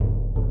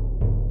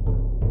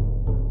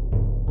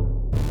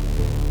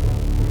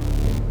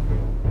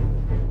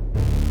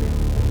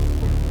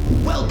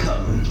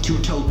Welcome to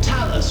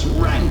Totalis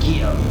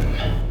Rankium.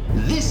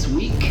 This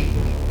week,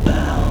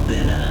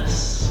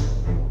 Balbinus.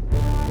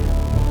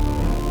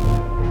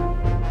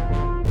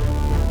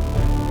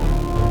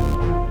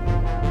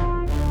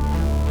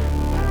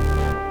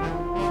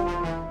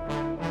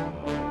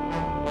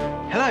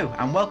 Hello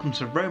and welcome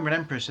to Roman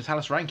Emperor's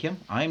Totalis Rankium.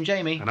 I'm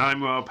Jamie. And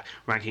I'm Rob,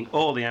 ranking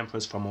all the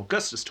emperors from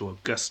Augustus to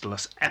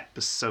Augustulus,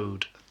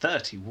 episode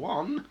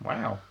 31.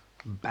 Wow.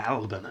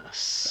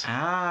 Balbinus.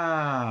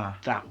 Ah.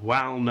 That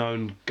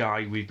well-known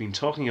guy we've been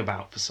talking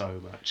about for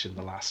so much in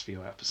the last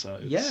few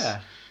episodes.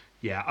 Yeah.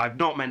 Yeah, I've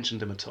not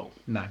mentioned him at all.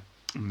 No.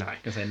 No. I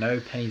can say no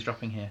pennies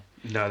dropping here.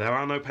 No, there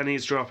are no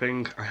pennies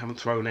dropping. I haven't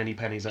thrown any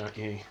pennies at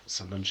you,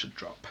 so none should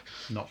drop.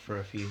 Not for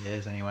a few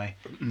years anyway.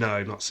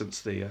 No, not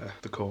since the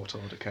court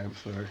order came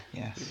through.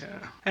 Yes.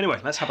 Yeah.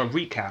 Anyway, let's have a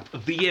recap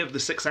of the Year of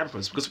the Six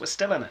Emperors, because we're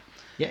still in it.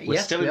 Yeah, We're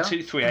yes, still we in are.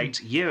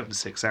 238, Year of the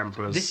Six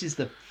Emperors. This is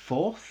the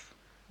fourth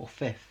or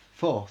fifth?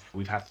 Fourth.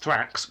 We've had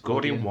Thrax,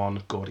 Gordian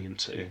 1, Gordian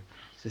 2. So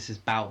this is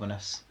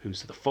Balbinus.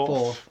 Who's the fourth?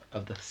 Fourth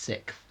of the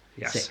sixth.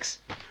 Yes. Six.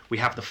 We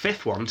have the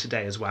fifth one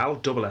today as well,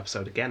 double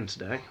episode again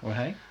today,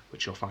 Okay.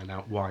 which you'll find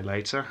out why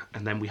later,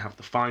 and then we have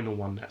the final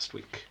one next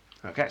week.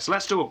 Okay, so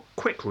let's do a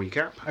quick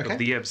recap Okay. of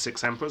the Year of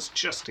Six Emperors,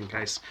 just in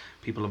case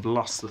people have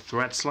lost the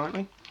thread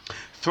slightly.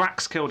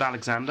 Thrax killed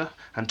Alexander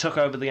and took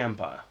over the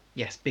empire.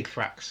 Yes, Big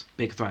Thrax.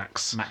 Big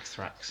Thrax. Max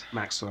Thrax.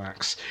 Max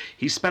Thrax.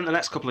 He spent the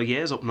next couple of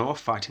years up north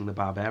fighting the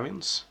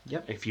barbarians,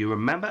 Yep. if you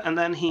remember, and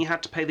then he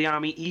had to pay the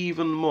army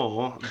even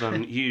more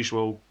than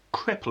usual,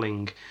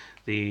 crippling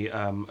the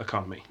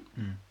economy.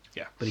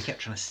 Yeah. But he kept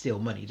trying to steal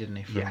money, didn't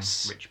he, from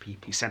Yes. rich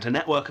people? He sent a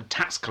network of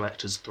tax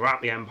collectors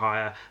throughout the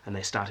empire, and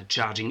they started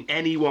charging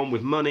anyone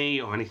with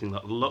money or anything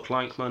that looked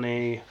like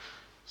money.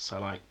 So,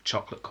 like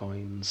chocolate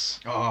coins,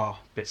 Oh.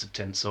 bits of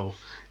tinsel,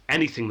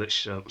 anything that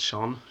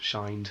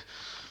shined.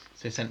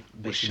 So he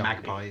sent basically shiny.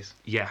 magpies.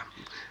 Yeah.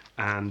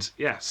 And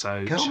yeah,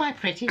 so. Go, my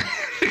pretty.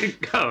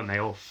 Go, and they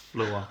all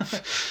flew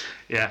off.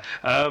 Yeah.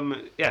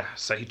 Yeah,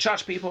 so he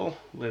charged people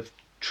with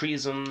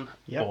treason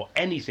Yep. or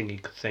anything he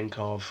could think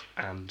of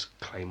and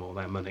claim all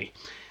their money.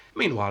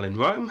 Meanwhile, in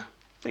Rome,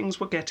 things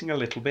were getting a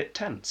little bit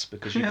tense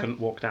because you Yeah. couldn't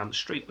walk down the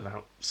street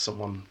without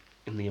someone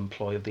in the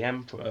employ of the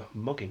emperor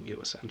mugging you,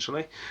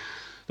 essentially.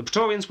 The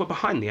Praetorians were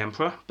behind the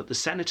emperor, but the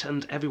Senate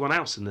and everyone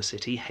else in the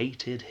city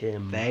hated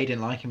him. They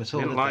didn't like him at all,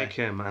 Didn't did like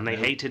they? him, and they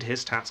hated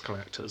his tax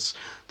collectors.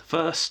 The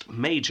first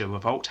major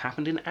revolt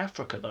happened in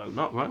Africa, though,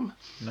 not Rome,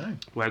 No.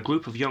 where a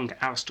group of young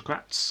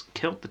aristocrats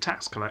killed the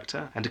tax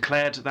collector and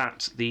declared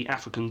that the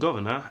African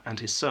governor and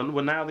his son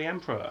were now the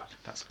emperor.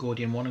 That's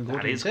Gordian 1 and That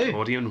Gordian is 2.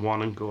 Gordian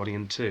 1 and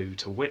Gordian 2,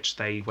 to which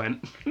they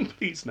went,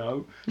 please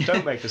no,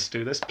 don't make us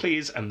do this,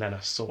 please, and then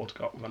a sword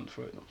got run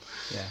through them.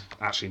 Yeah.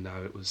 Actually,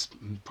 no, it was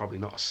probably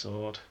not a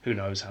sword. Who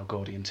knows how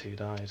Gordian 2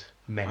 died?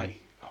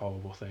 Many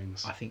horrible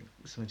things. I think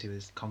something to do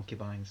with his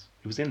concubines.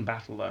 He was in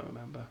battle, though,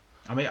 remember?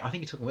 I mean, I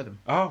think he took them with him.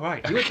 Oh,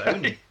 right. He was okay.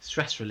 only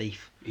stress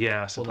relief. Yeah,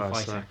 I All the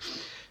suppose so. fighting.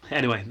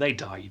 Anyway, they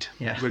died,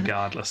 Yeah.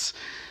 regardless.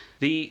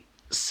 The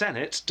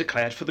Senate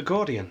declared for the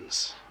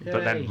Gordians,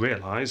 but then Yay.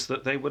 realised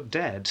that they were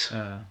dead.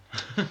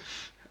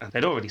 And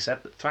they'd already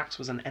said that Thrax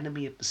was an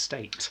enemy of the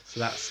state.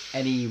 So that's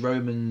any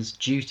Roman's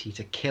duty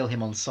to kill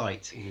him on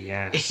sight.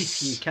 Yes.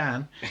 If you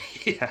can.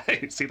 Yeah,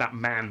 see that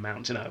man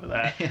mountain over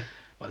there?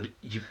 Well,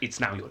 it's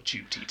now your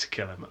duty to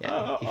kill him.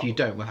 Yeah. If you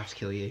don't, we'll have to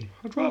kill you.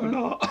 I'd rather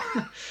not.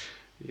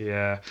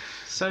 Yeah.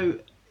 So,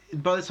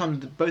 by the time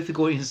both the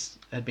Gordians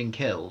had been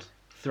killed,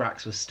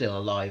 Thrax was still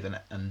alive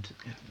and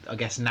I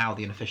guess now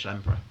the unofficial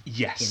emperor.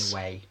 Yes. In a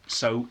way.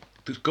 So,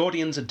 the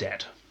Gordians are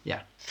dead.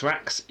 Yeah.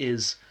 Thrax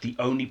is the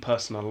only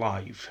person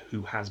alive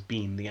who has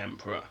been the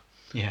emperor.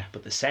 Yeah.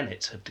 But the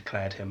Senate have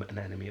declared him an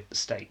enemy of the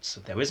state. So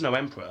there is no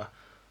emperor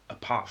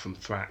apart from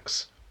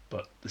Thrax,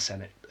 but the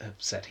Senate have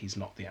said he's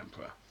not the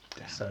emperor.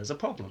 Damn. So there's a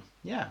problem.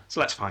 Yeah. So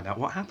let's find out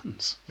what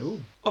happens.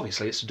 Ooh.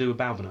 Obviously, it's to do with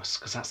Balbinus,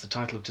 because that's the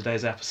title of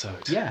today's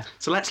episode. Yeah.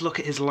 So let's look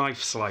at his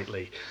life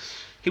slightly.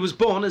 He was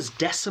born as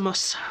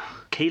Decimus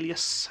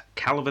Caelius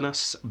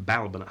Calvinus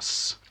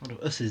Balbinus. What of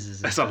us's is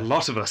There's a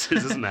lot of us,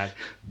 isn't there?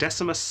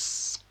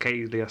 Decimus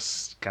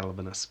Caelius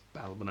Calvinus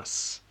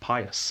Balbinus.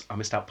 Pius. I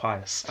missed out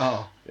Pius.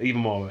 Oh,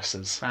 Even more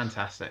us's.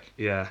 fantastic.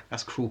 Yeah.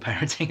 That's cruel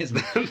parenting, isn't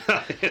it?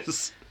 That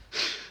is.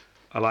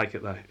 I like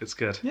it, though. It's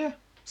good. Yeah.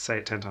 Say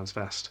it 10 times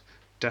fast.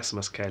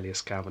 Decimus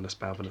Caelius Calvinus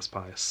Balbinus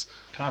Pius.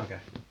 Can I have a go?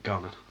 Go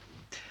on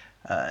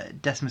then.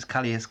 Decimus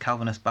Callius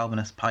Calvinus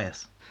Balbinus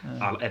Pius.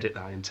 I'll edit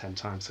that in 10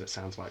 times so it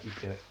sounds like you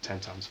did it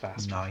 10 times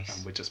fast. Nice.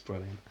 And we're just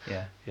brilliant.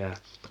 Yeah. Yeah.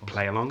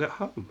 Play along at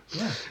home.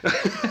 Yeah.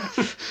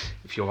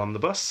 If you're on the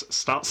bus,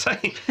 start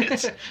saying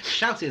it.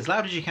 Shout it as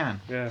loud as you can.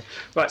 Yeah.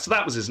 Right, so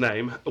that was his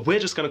name. We're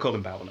just going to call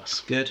him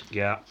Balbinus. Good.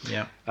 Yeah.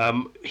 Yeah.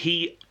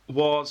 He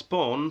was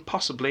born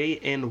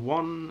possibly in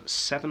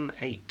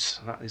 178.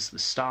 That is the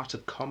start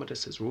of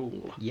Commodus's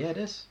rule. Yeah, it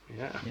is.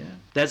 Yeah. Yeah.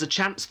 There's a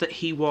chance that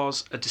he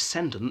was a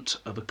descendant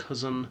of a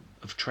cousin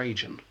of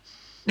Trajan.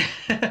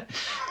 I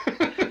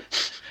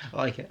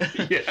like it.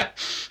 Yeah.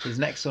 His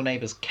next door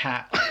neighbour's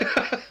cat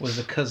was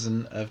a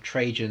cousin of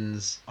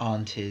Trajan's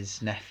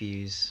auntie's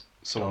nephew's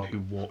someone Dog. who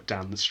walked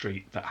down the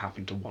street that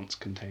happened to once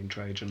contain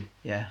Trajan.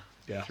 Yeah.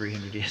 Yeah.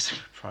 300 years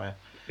prior.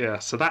 Yeah,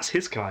 so that's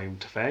his claim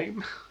to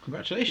fame.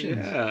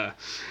 Congratulations. Yeah.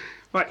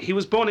 Right, he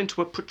was born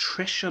into a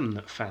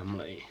patrician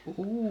family.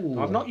 Ooh.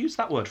 I've not used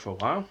that word for a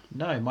while.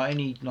 No, my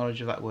only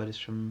knowledge of that word is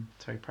from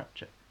Terry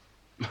Pratchett.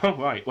 Oh,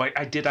 right. Well,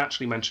 I did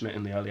actually mention it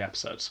in the early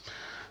episodes.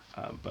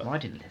 But Well, I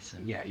didn't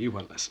listen. yeah, you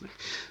weren't listening.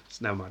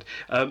 So never mind.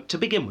 To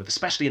begin with,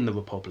 especially in the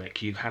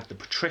Republic, you had the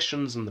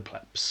patricians and the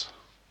plebs.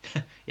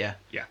 Yeah.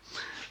 Yeah.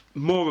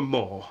 More and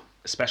more,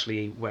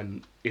 especially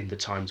when in the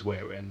times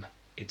we're in,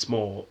 it's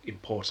more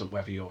important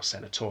whether you're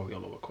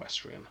senatorial or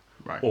equestrian,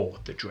 Right. or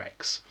the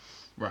dregs.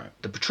 Right.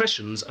 The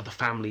patricians are the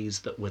families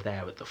that were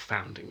there at the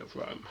founding of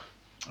Rome.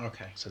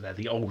 Okay. So they're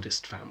the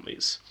oldest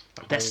families.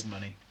 The whole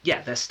money.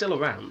 Yeah, they're still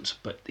around,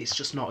 but it's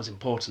just not as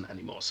important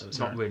anymore, so it's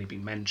not really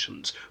been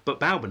mentioned. But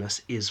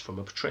Balbinus is from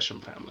a patrician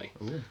family.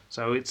 Ooh.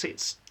 So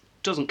it's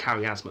doesn't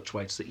carry as much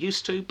weight as it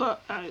used to,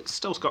 but it's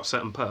still got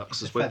certain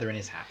perks. It's a as well. feather in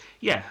his hat.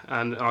 Yeah,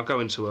 and I'll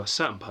go into a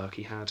certain perk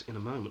he had in a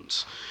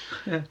moment.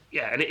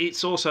 Yeah, and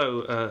it's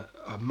also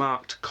a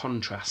marked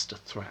contrast to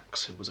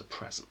Thrax, who was a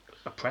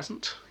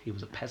present. He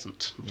was a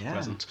peasant, not Yeah. a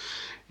present.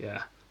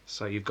 Yeah.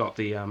 So you've got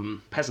the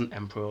peasant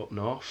emperor up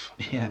north,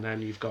 Yeah. and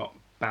then you've got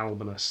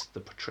Balbinus the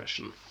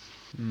patrician.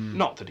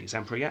 Not that he's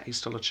emperor yet; he's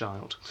still a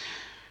child.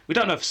 We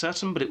don't know for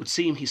certain, but it would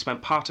seem he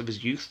spent part of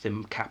his youth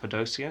in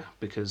Cappadocia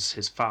because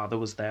his father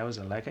was there as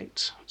a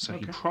legate, so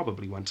he Okay.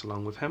 probably went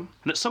along with him.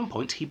 And at some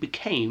point, he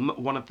became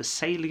one of the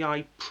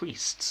Salii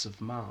priests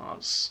of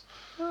Mars.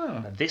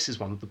 Oh. Now, this is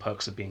one of the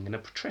perks of being in a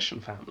patrician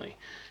family.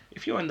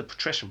 If you're in the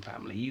patrician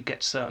family, you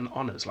get certain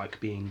honours like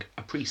being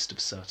a priest of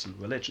certain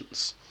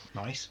religions.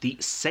 Nice. The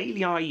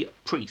Salii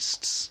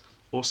priests,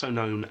 also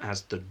known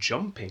as the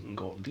jumping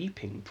or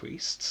leaping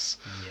priests,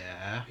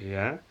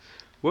 Yeah.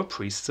 were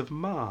priests of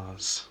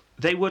Mars.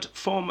 They would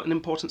form an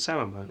important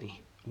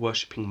ceremony,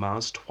 worshipping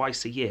Mars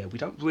twice a year. We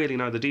don't really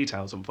know the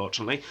details,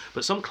 unfortunately,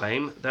 but some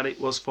claim that it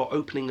was for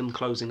opening and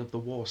closing of the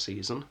war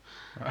season.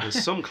 And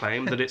some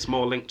claim that it's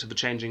more linked to the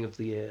changing of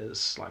the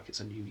years, like it's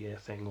a New Year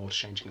thing, or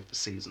changing of the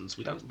seasons.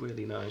 We don't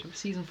really know. Do you have a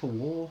season for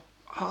war?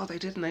 Oh, they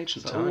did in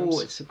ancient So,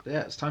 times.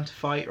 it's time to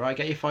fight, right?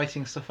 Get your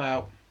fighting stuff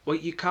out. Well,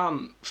 you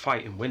can't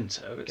fight in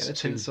winter. It's Get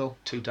the tinsel.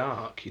 too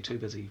dark. You're too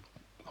busy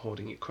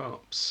hoarding your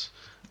crops.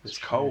 It's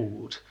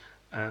cold,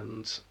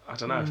 and I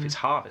don't know if it's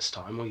harvest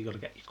time. Well, you got to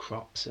get your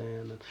crops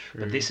in.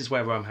 True. But this is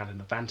where Rome had an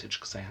advantage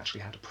because they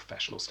actually had a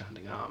professional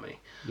standing army.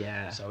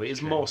 Yeah. So it is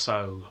true. more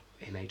so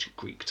in ancient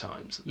Greek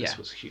times that this Yeah.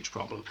 was a huge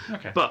problem.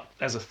 Okay. But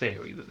there's a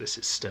theory that this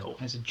is still.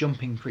 There's a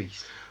jumping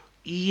priest.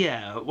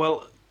 Yeah.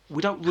 Well,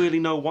 we don't really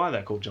know why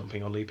they're called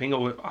jumping or leaping,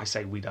 or I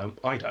say we don't.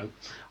 I don't.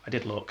 I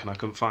did look and I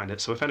couldn't find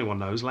it, so if anyone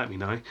knows, let me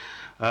know.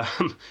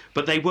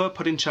 But they were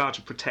put in charge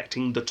of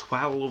protecting the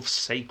 12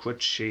 sacred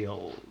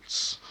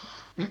shields.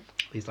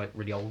 These like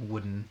really old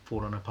wooden,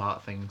 fallen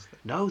apart things.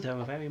 No, they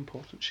were very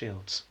important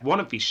shields. One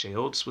of these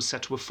shields was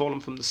said to have fallen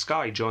from the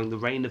sky during the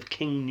reign of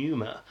King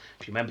Numa.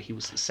 If you remember, he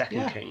was the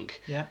second king.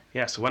 Yeah.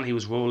 Yeah, so when he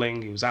was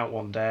ruling, he was out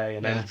one day,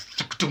 and then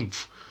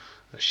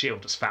the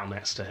shield was found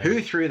next to him.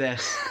 Who threw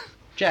this?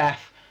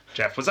 Jeff.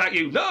 Jeff, was that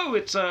you? No,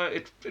 it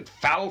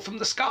fell from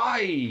the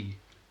sky.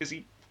 Is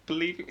he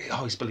believing?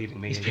 Oh, he's believing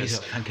me. He's he pleased is.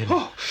 up, thank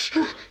goodness.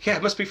 Oh, yeah,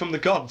 it must be from the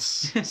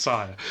gods,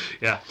 sire.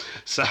 Yeah.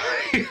 So,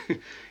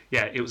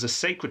 yeah, it was a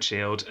sacred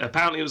shield.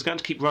 Apparently, it was going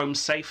to keep Rome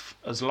safe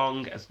as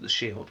long as the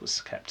shield was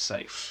kept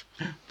safe.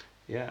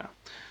 Yeah.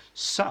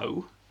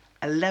 So,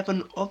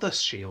 11 other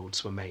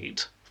shields were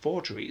made,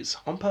 forgeries,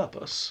 on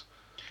purpose.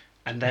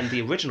 And then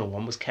the original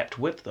one was kept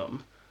with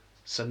them,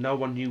 so no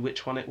one knew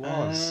which one it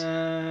was.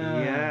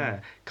 Yeah.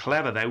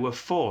 Clever. They were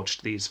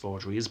forged, these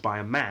forgeries, by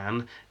a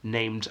man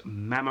named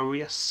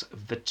Mamurius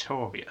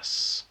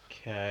Vittorius.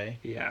 Okay.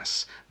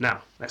 Yes.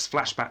 Now, let's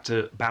flash back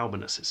to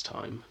Balbinus's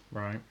time.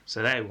 Right.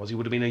 So there he was. He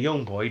would have been a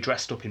young boy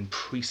dressed up in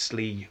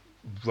priestly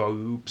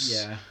robes.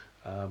 Yeah.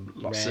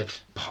 Lots Red. of...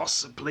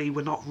 Possibly.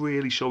 We're not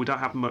really sure. We don't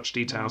have much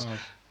details. No.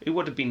 It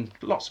would have been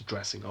lots of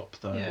dressing up,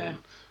 though. Yeah. And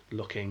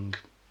looking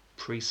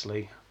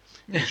priestly.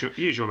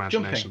 Use your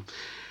imagination.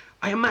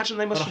 I imagine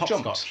they must Lot of have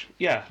jumped. hopscotch.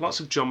 Yeah, lots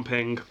of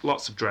jumping,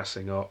 lots of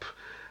dressing up.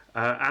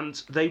 And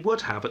they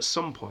would have, at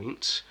some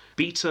point,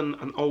 beaten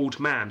an old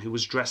man who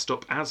was dressed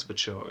up as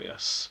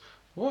Vittorius.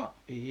 What?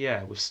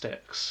 Yeah, with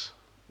sticks.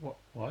 What?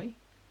 Why?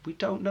 We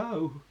don't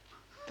know.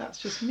 That's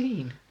just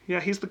mean. Yeah,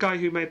 he's the guy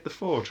who made the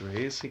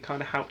forgeries. He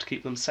kind of helped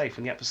keep them safe,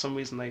 and yet for some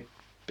reason they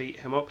beat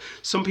him up.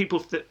 Some people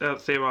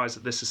theorise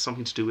that this is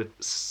something to do with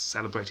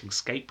celebrating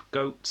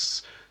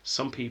scapegoats.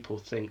 Some people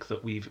think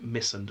that we've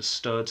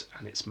misunderstood,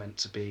 and it's meant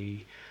to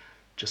be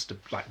just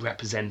like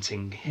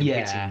representing him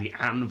hitting the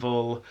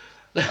anvil.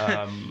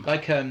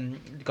 Like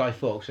Guy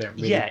Fawkes, don't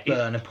really Yeah,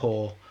 burn a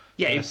poor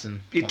Yeah,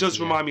 person. it does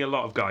Yeah. remind me a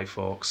lot of Guy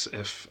Fawkes.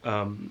 If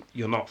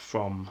you're not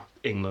from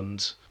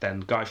England,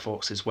 then Guy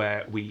Fawkes is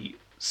where we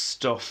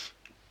stuff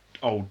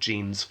old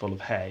jeans full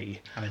of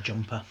hay And a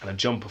jumper. and a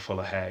jumper full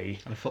of hay,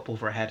 And a football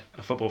for a head.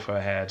 a football for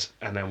a head,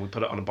 and then we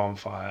put it on a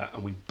bonfire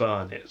and we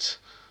burn it,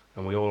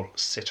 and we all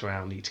sit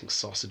around eating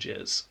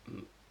sausages.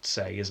 And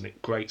say, isn't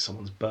it great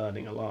someone's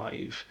burning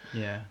alive?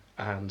 Yeah.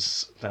 And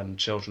then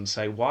children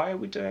say, why are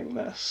we doing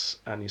this?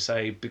 And you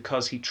say,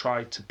 because he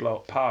tried to blow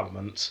up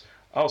Parliament.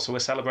 Oh, so we're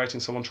celebrating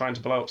someone trying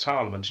to blow up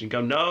Parliament. And you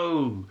go,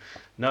 no,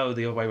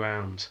 the other way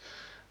round.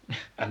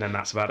 And then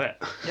that's about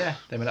it. Yeah,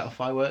 they made out of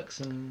fireworks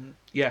and...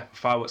 Yeah,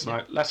 fireworks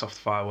night, let off the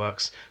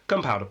fireworks.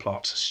 Gunpowder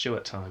plot,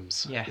 Stuart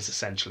times Yes. is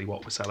essentially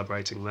what we're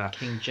celebrating there.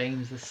 King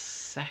James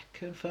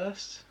II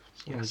first?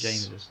 One of the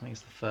Yes. Jameses. I think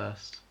it's the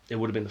first. It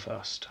would have been the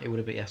first. It would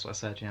have been, yes, what I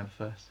said, yeah, the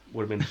first.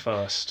 Would have been the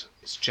first.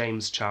 It's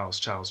James Charles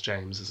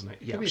James, isn't it?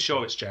 Yeah, I'm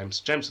sure it's James.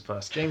 James the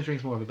first. James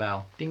rings more of a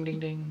bell. Ding, ding,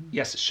 ding.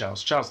 Yes, it's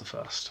Charles the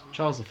first.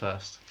 Charles the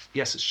first.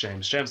 Yes, it's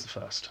James the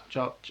first.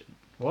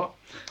 What?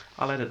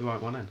 I'll edit the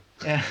right one in.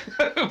 Yeah.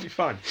 It'll be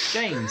fine.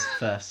 James the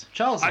first.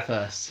 Charles the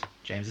first.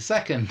 James the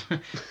second.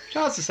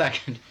 Charles the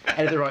second.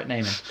 Edit the right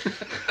name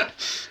in.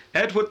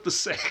 Edward the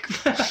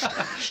Sixth.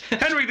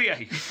 Henry the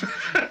Eighth.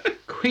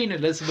 Queen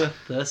Elizabeth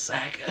the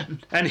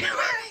second. Anyway.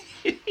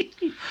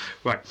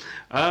 Right.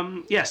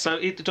 Yeah, so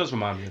it does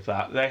remind me of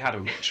that. They had a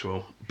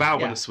ritual.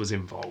 Balbinus was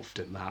involved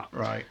in that.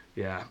 Right.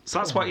 Yeah. So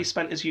that's what he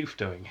spent his youth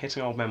doing,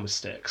 hitting old men with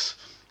sticks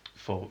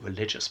for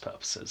religious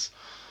purposes.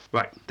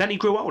 Right. Then he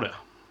grew older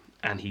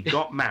and he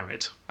got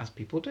married. As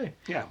people do.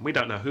 Yeah, we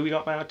don't know who he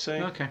got married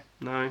to. Okay.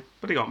 No,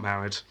 but he got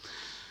married.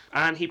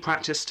 And he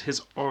practiced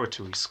his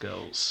oratory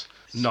skills.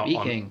 Not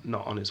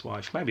on his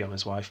wife. Maybe on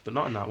his wife, but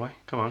not in that way.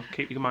 Come on,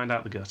 keep your mind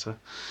out the gutter.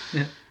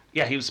 Yeah.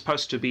 Yeah, he was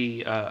supposed to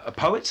be a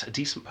poet, a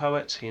decent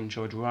poet. He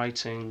enjoyed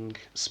writing,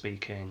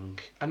 speaking,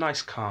 a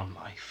nice, calm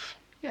life.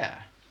 Yeah.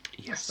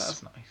 Yes.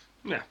 That's nice.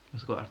 Yeah.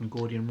 It's got that from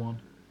Gordian 1.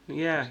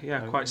 Yeah,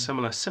 quite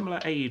similar. Similar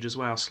age as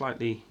well,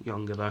 slightly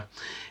younger though.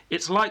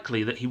 It's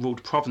likely that he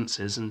ruled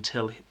provinces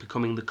until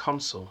becoming the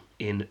consul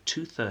in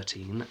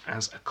 213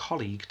 as a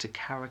colleague to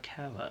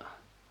Caracalla.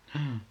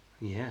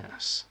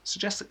 Yes.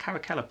 Suggests that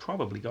Caracalla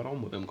probably got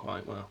on with him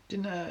quite well.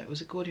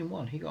 Was it Gordian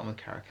 1? He got on with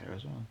Caracalla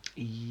as well.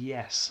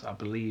 Yes, I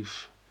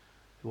believe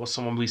it was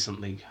someone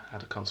recently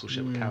had a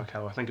consulship with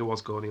Caracalla. I think it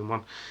was Gordian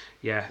 1.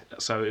 Yeah,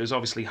 so it was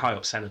obviously high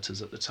up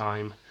senators at the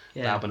time.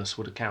 Yeah. Balbinus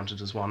would have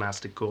counted as one, as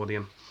did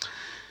Gordian.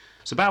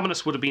 So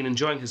Balbinus would have been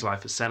enjoying his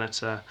life as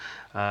senator,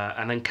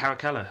 and then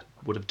Caracalla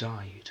would have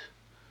died.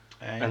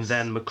 And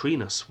then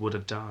Macrinus would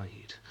have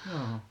died.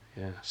 Oh.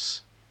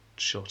 Yes.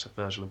 Shorter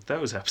version of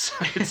those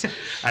episodes.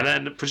 And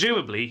then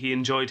presumably he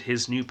enjoyed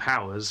his new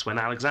powers when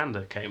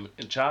Alexander came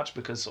in charge,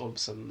 because all of a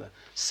sudden the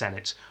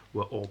Senate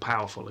were all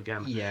powerful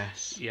again.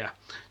 Yes. Yeah.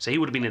 So he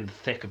would have been in the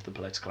thick of the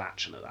political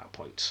action at that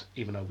point,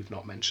 even though we've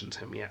not mentioned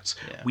him yet.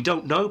 Yeah. We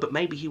don't know, but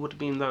maybe he would have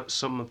been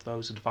some of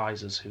those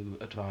advisors who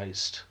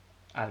advised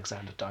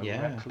Alexander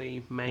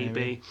directly,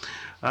 maybe.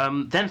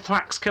 Then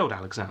Thrax killed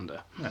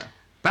Alexander. Yeah.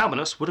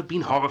 Balbinus would have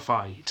been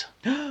horrified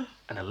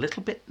and a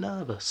little bit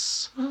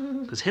nervous,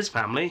 because his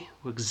family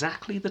were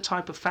exactly the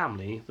type of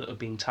family that are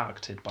being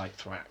targeted by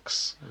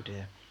Thrax. Oh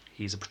dear.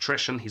 He's a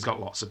patrician, he's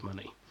got lots of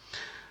money.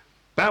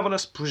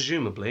 Balbinus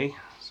presumably,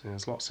 so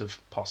there's lots of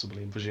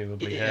possibly and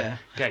presumably here,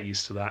 get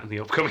used to that in the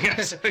upcoming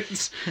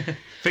episodes,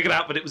 figured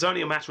out that it was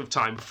only a matter of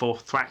time before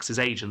Thrax's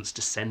agents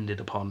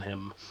descended upon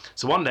him.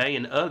 So one day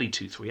in early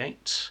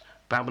 238,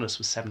 Balbinus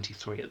was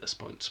 73 at this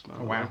point.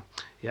 Oh wow.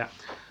 Yeah.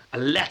 A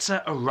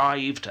letter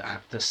arrived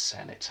at the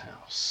Senate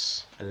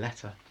House. A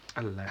letter.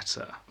 A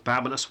letter.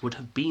 Balbinus would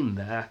have been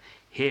there,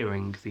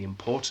 hearing the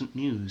important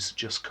news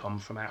just come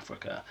from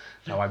Africa.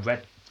 Now, I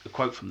read a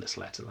quote from this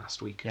letter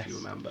last week, if you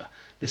remember.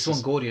 This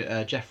one,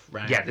 Gordian, Jeff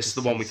ran. Yeah, this is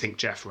the one we think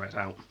Jeff read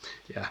out.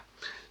 Yeah.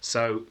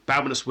 So,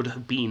 Balbinus would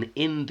have been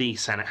in the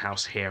Senate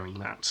House hearing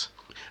that.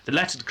 The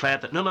letter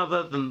declared that none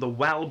other than the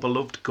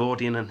well-beloved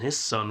Gordian and his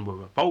son were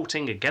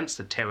revolting against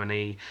the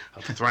tyranny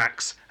of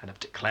Thrax and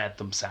have declared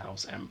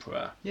themselves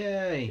emperor.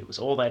 Yay. It was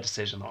all their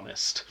decision,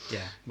 honest.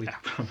 Yeah.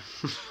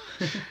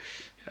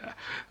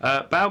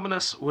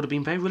 Balbinus would have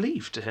been very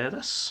relieved to hear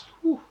this.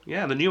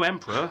 Yeah, the new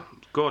emperor,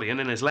 Gordian,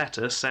 in his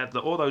letter said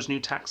that all those new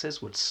taxes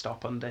would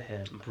stop under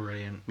him.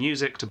 Brilliant.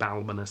 Music to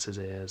Balbinus's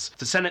ears.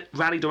 The Senate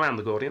rallied around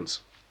the Gordians,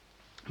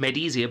 made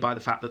easier by the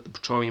fact that the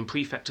Praetorian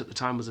prefect at the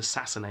time was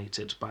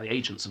assassinated by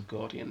agents of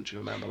Gordian. Do you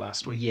remember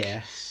last week?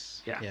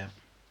 Yes. Yeah.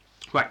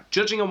 Right,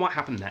 judging on what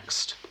happened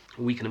next,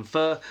 we can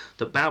infer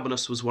that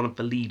Balbinus was one of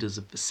the leaders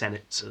of the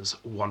senators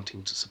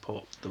wanting to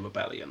support the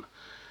rebellion.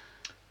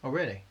 Oh,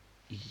 really?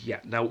 Yeah,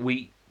 now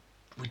we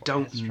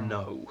don't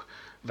know.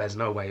 There's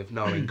no way of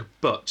knowing,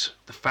 but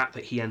the fact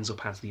that he ends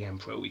up as the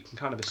emperor, we can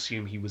kind of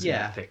assume he was in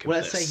the thick of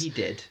well, this. let's say he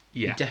did.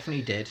 Yeah. He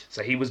definitely did.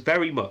 So he was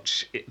very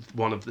much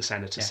one of the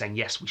senators saying,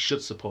 yes, we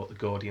should support the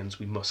Gordians,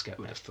 we must get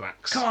rid of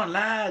Thrax. Come on,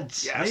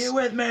 lads! Yes. Are you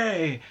with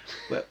me?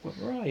 Where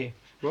are you?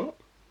 What?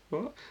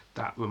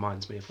 That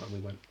reminds me of when we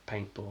went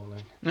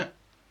paintballing.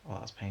 Oh,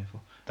 that's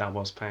painful. That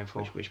was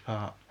painful. Which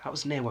part? That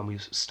was near when we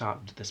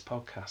started this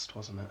podcast,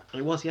 wasn't it?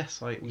 It was,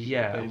 yes.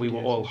 And we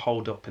were all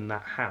holed up in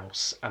that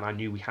house, and I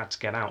knew we had to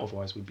get out,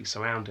 otherwise we'd be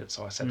surrounded.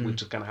 So I said, we're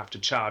just going to have to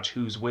charge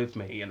who's with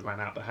me, and ran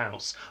out the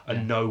house,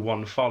 and no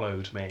one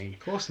followed me.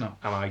 Of course not.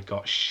 And I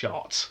got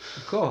shot.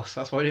 Of course,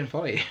 that's why I didn't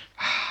follow you.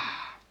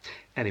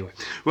 Anyway,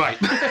 right.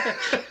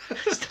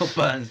 Still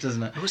burns,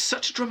 doesn't it? It was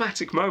such a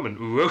dramatic moment,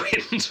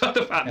 ruined by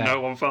the fact no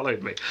one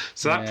followed me.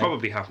 So that Yeah.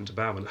 probably happened to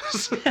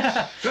Balminus.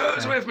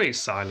 Who's with me?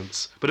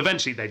 Silence. But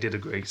eventually they did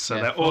agree, so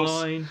Yeah, they're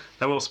fine.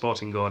 all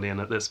sporting Gordian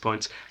at this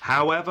point.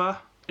 However,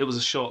 it was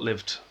a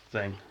short-lived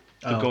thing.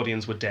 The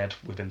Gordians were dead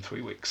within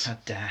 3 weeks. Oh,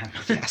 damn.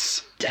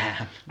 Yes.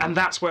 Damn. And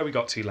that's where we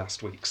got to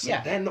last week. So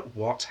Yeah. then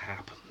what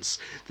happens?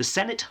 The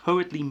Senate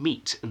hurriedly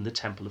meet in the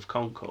Temple of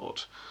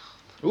Concord.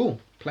 Ooh,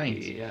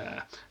 planes.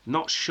 Yeah.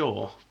 Not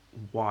sure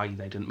why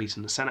they didn't meet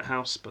in the Senate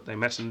House, but they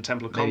met in the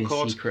Temple of Maybe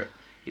Concord. secret.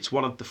 It's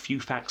one of the few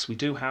facts we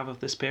do have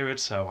of this period,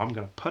 so I'm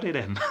going to put it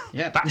in.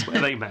 Yeah. That's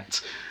where they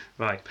met.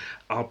 Right.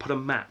 I'll put a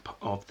map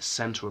of the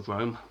centre of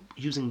Rome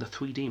using the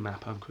 3D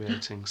map I'm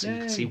creating so you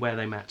can Yay. see where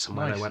they met and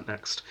where Nice. they went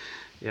next.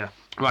 Yeah.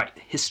 Right.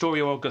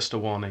 Historia Augusta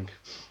warning.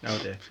 Oh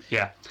dear.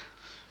 Yeah.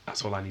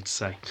 That's all I need to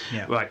say.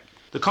 Yeah. Right.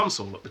 The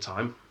consul at the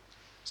time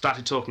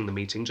started talking the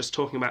meeting, just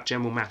talking about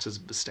general matters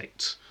of the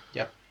state.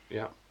 Yep.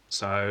 Yeah.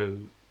 So,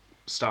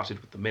 started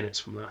with the minutes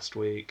from last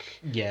week.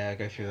 Yeah,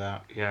 go through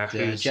that. Yeah.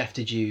 who's- Jeff,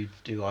 did you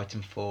do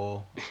item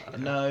 4?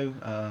 No.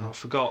 I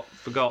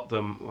forgot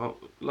them. Well,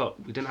 look,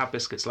 we didn't have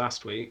biscuits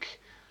last week.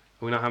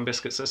 We're not having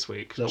biscuits this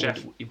week. Look,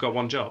 Jeff, you've got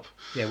one job.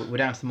 Yeah, we're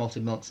down to the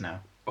malted milks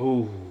now.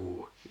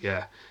 Oh,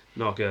 yeah.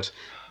 Not good.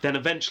 Then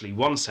eventually,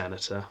 one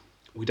senator,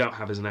 we don't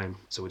have his name,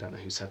 so we don't know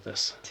who said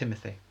this.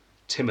 Timothy.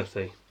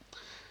 Timothy,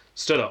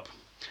 stood up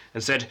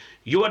and said,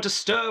 "You are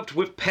disturbed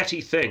with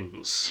petty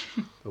things."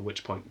 At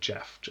which point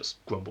Jeff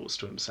just grumbles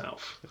to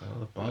himself.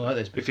 Oh, I like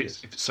those If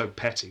biscuits. it's so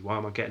petty, why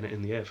am I getting it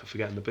in the air for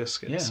forgetting the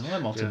biscuits? Yeah, I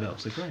like malted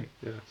milks. They're great.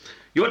 Yeah.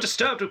 You are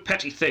disturbed with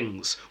petty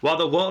things. While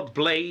the world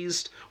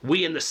blazed,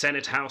 we in the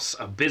Senate House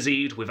are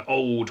busied with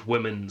old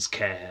women's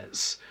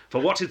cares. For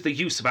what is the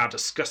use of our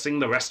discussing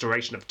the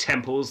restoration of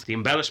temples, the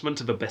embellishment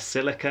of a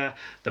basilica,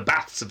 the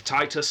baths of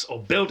Titus, or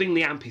building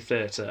the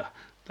amphitheatre?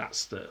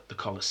 That's the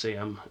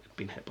Colosseum. It'd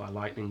been hit by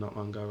lightning not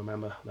long ago,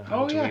 remember? They're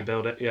having to yeah.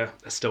 rebuild it. Yeah,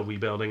 they're still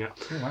rebuilding it.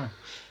 Oh, wow.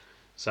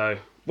 So,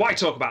 why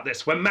talk about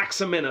this when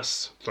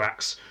Maximinus,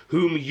 Thrax,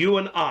 whom you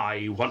and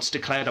I once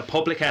declared a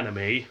public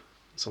enemy,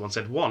 someone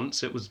said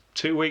once, it was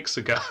 2 weeks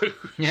ago,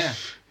 Yeah.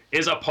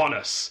 is upon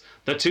us?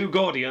 The 2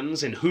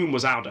 Gordians, in whom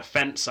was our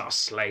defence, are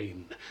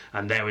slain,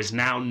 and there is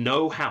now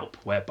no help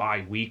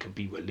whereby we can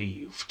be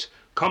relieved.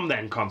 Come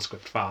then,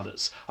 conscript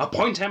fathers,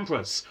 appoint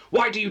emperors.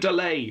 Why do you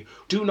delay?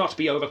 Do not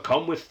be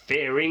overcome with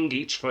fearing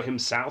each for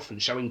himself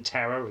and showing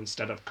terror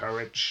instead of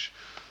courage.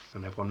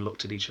 And everyone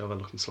looked at each other,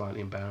 looking slightly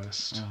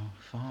embarrassed. Oh,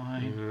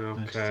 fine. Yeah,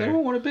 But okay.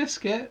 still want a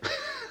biscuit.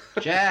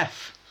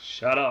 Jeff.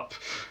 Shut up.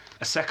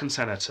 A second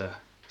senator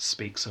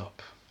speaks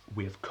up.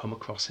 We have come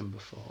across him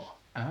before.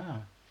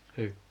 Ah.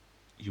 Who?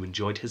 You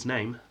enjoyed his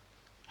name?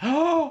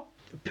 Oh!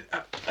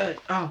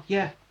 Oh,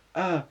 yeah.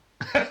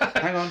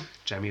 Hang on.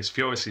 Jamie is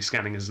furiously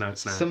scanning his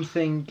notes now.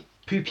 Something...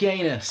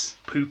 Pupianus.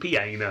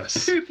 Pupianus.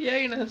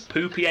 Pupianus.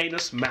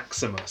 Pupianus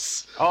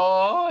Maximus.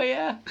 Oh,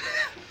 yeah.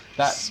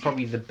 That's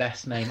probably the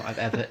best name I've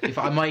ever... If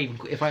I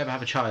ever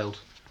have a child,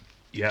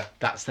 Yeah,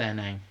 that's their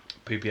name.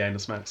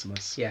 Pupianus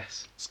Maximus.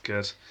 Yes. It's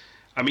good.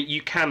 I mean,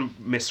 you can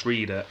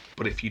misread it,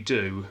 but if you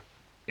do,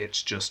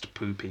 it's just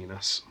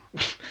Poopinus.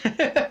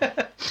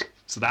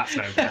 So that's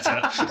no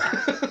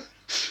better.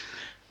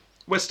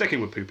 We're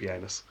sticking with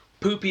Pupianus.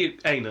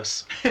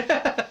 Pupianus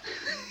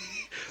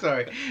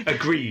Sorry.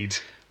 agreed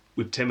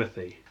with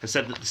Timothy and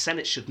said that the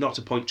Senate should not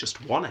appoint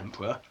just one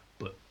emperor,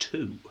 but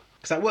 2.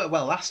 Because that worked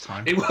well last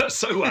time. It worked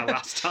so well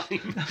last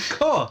time. Of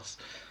course.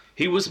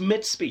 He was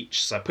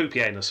mid-speech, so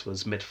Pupianus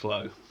was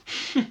mid-flow.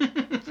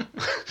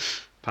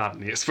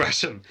 Pardon the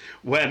expression.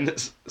 When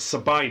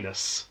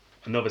Sabinus,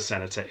 another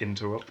senator,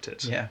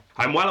 interrupted. Yeah.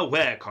 I'm well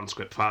aware,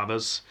 conscript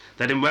fathers,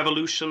 that in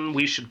revolution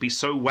we should be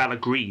so well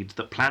agreed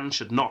that plans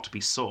should not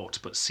be sought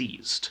but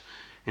seized.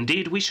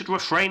 Indeed, we should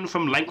refrain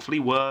from lengthy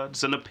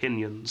words and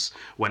opinions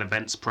when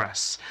events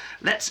press.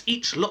 Let's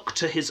each look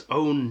to his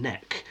own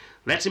neck.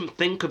 Let him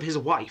think of his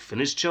wife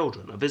and his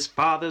children, of his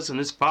father's and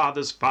his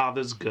father's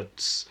father's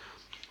goods.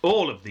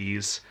 All of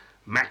these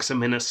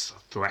Maximinus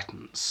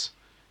threatens.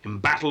 In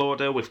battle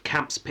order, with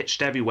camps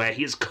pitched everywhere,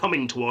 he is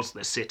coming towards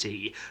the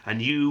city,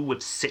 and you,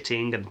 with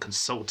sitting and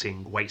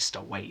consulting, waste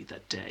away the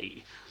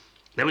day.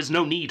 There is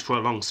no need for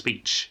a long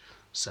speech,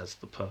 says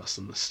the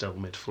person still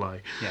mid-flow.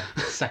 Yeah.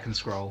 Second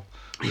scroll.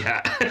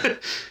 Yeah.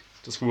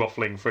 Just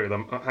ruffling through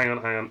them. Oh, hang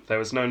on.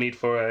 There is no need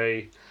for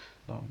a...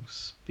 Long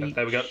speech.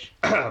 There we go.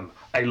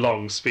 A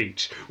long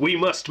speech. We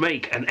must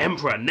make an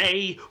emperor.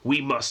 Nay,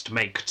 we must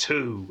make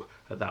 2.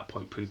 At that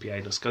point,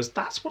 Pupianus goes,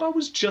 that's what I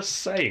was just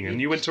saying, and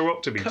you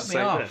interrupted me to Cut me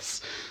say off.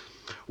 this.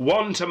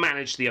 One to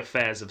manage the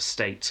affairs of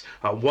state,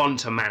 and one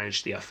to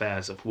manage the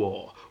affairs of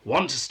war.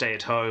 One to stay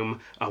at home,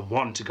 and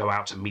one to go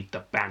out and meet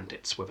the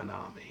bandits with an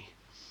army.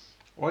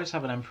 Or just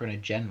have an emperor and a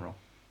general.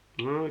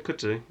 Oh, I could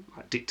do.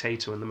 Like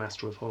Dictator and the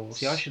Master of Horse.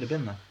 See, I should have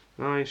been there.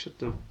 Oh, you should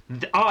do.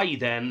 I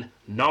then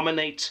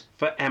nominate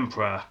for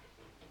emperor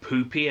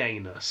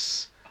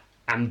Pupianus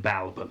and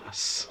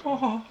Balbinus,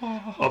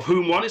 of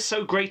whom one is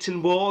so great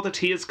in war that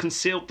he has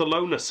concealed the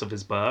lowness of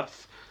his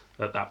birth,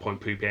 At that point,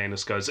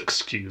 Pupienus goes,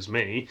 "Excuse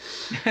me,"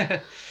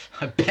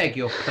 I beg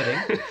your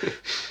pudding.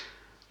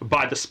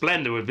 "by the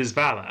splendour of his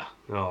valour."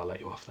 Oh, I'll let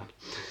you off then.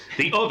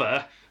 "The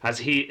other, as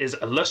he is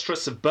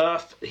illustrious of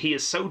birth, he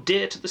is so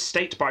dear to the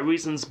state by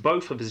reasons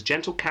both of his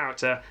gentle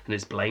character and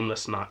his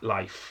blameless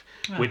life,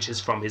 which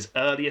is from his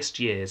earliest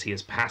years he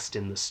has passed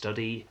in the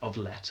study of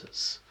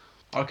letters."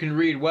 I can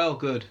read well,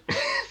 good.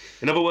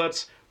 In other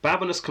words,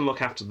 Balbinus can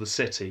look after the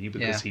city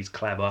because Yeah. he's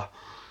clever.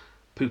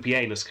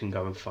 Pupienus can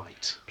go and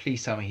fight.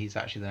 Please tell me he's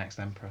actually the next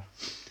emperor.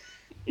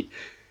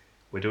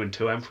 We're doing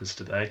 2 emperors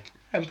today.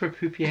 Emperor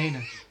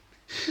Pupienus.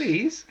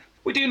 Please.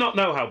 We do not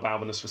know how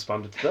Balbinus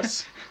responded to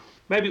this.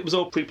 Maybe it was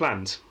all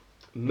pre-planned.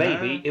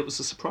 Maybe No. it was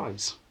a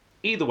surprise.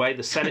 Either way,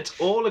 the Senate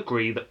all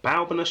agree that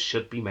Balbinus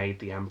should be made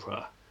the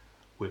emperor,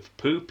 with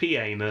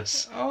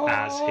Pupienus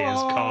as his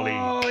colleague.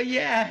 Oh,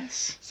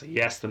 yes. So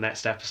yes, the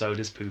next episode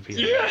is Pupienus.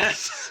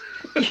 Yes.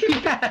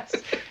 Yes.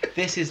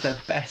 This is the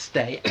best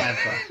day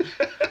ever.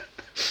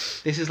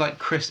 This is like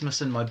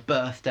Christmas and my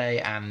birthday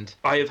and...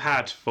 I have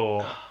had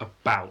for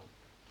about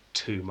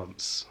 2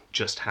 months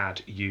just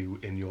had you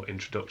in your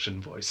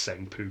introduction voice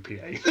saying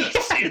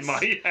Pupienus in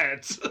my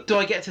head. Do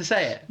I get to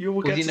say it? You will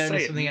Or get is he to known say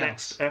as it something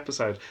next else?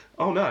 episode.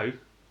 Oh no,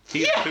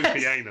 he's Yes!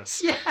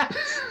 Pupienus.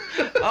 Yes.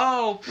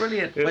 Oh,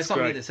 brilliant. Well, It's it's not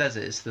me great. that says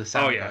it. It's the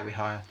sound yeah. guy we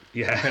hire.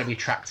 Yeah. Incredibly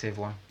attractive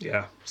one.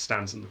 Yeah,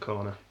 stands in the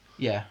corner,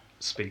 Yeah.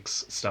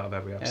 speaks at the start of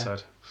every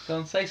episode. Go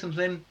on, say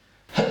something.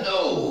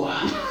 Hello!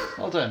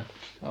 Well done.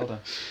 Well done.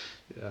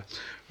 Yeah.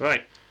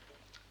 Right.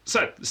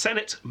 So, the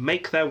Senate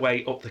make their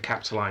way up the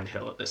Capitoline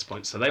Hill at this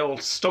point. So they all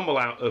stumble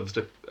out of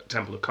the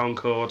Temple of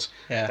Concord.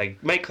 Yeah. They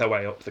make their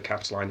way up the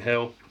Capitoline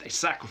Hill. They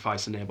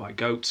sacrifice a nearby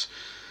goat.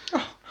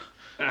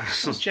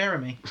 It's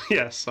Jeremy.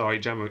 Yeah, sorry,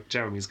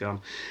 Jeremy's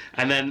gone.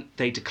 And then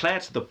they declare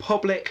to the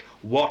public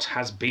what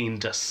has been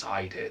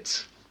decided.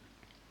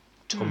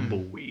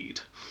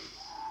 Tumbleweed.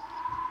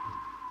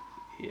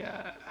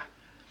 Yeah.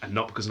 And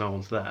not because no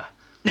one's there.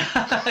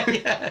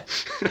 Yeah.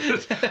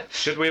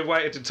 Should we have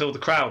waited until the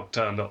crowd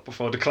turned up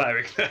before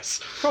declaring this?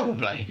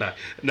 Probably.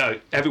 No,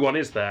 everyone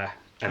is there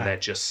and they're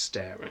just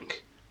staring.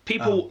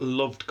 People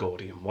loved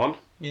Gordian 1.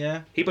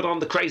 Yeah. He put on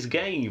the crazy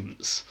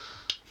games.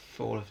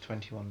 Fall of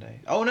 21 Days.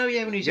 Oh, no,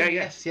 yeah, when he's... Yeah,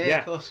 Yes, yeah.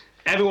 of course.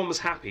 Everyone was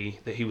happy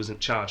that he was in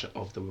charge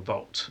of the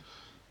revolt.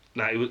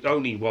 Now,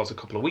 only was a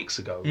couple of weeks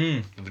ago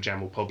for the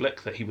general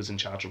public that he was in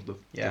charge of the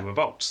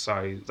revolt.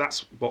 So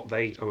that's what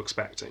they are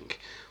expecting.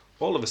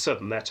 All of a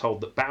sudden, they're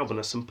told that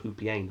Balbinus and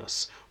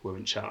Pupienus were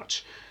in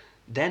charge.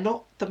 They're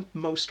not the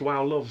most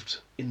well-loved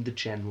in the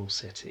general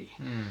city.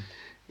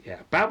 Yeah,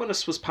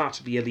 Balbinus was part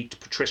of the elite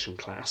patrician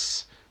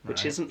class,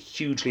 which isn't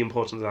hugely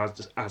important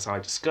as I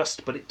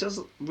discussed, but it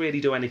doesn't really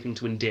do anything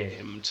to endear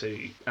him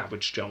to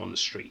average Joe on the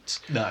street.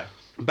 No.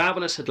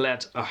 Balbinus had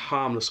led a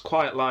harmless,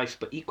 quiet life,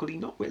 but equally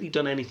not really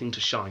done anything to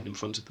shine in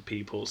front of the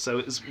people. So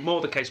it was more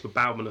the case with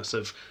Balbinus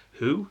of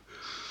who?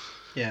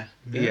 Yeah.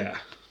 Yeah.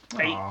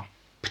 He Aw.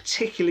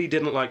 particularly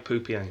didn't like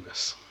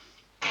Pupienus.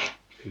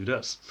 Who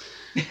does?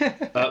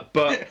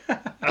 But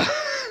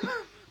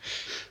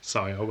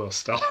sorry, I will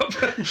stop.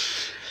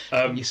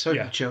 You're so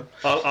yeah. mature.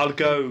 I'll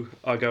go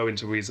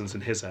into reasons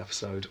in his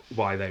episode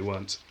why they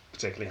weren't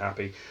particularly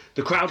happy.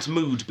 The crowd's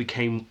mood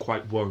became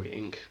quite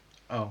worrying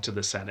to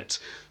the Senate.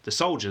 The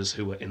soldiers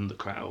who were in the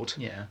crowd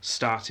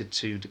started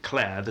to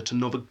declare that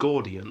another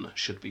Gordian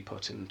should be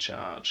put in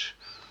charge.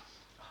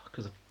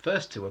 Because the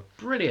first two were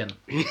brilliant.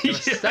 They were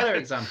stellar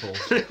examples.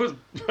 It was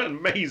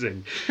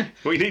amazing.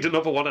 We need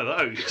another one of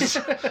those.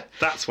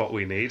 That's what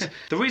we need.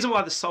 The reason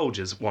why the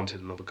soldiers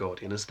wanted another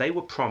Gordian is they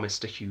were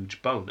promised a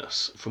huge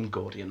bonus from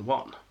Gordian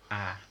 1.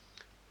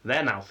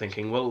 They're now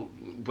thinking, well,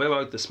 we're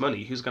owed this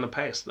money. Who's going to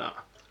pay us that?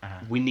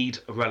 We need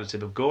a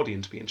relative of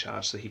Gordian to be in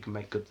charge so he can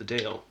make good the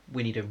deal.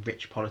 We need a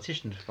rich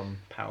politician to become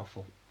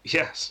powerful.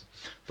 Yes,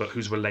 but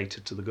who's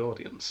related to the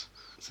Gordians?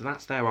 So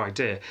that's their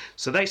idea.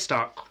 So they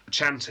start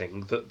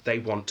chanting that they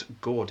want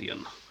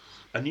Gordian,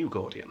 a new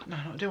Gordian. No,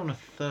 I don't want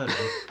a third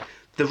one.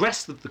 The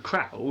rest of the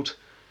crowd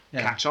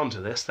catch on to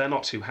this. They're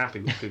not too happy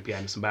with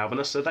Pupienus and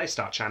Balbinus, so they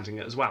start chanting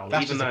it as well.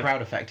 That's just a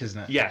crowd effect, isn't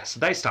it? Yes,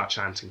 they start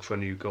chanting for a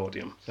new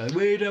Gordian. So,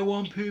 we don't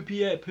want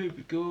Gordian.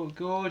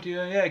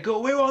 Yeah,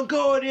 we want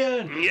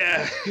Gordian.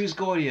 Yeah. Who's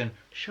Gordian?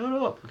 Shut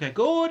up. Okay,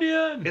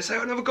 Gordian. Is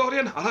there another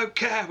Gordian? I don't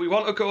care. We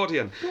want a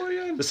Gordian.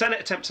 Gordian. The Senate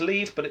attempt to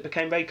leave, but it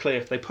became very clear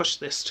if they pushed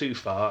this too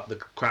far, the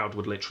crowd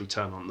would literally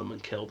turn on them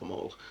and kill them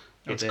all.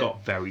 It's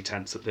got very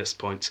tense at this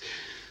point.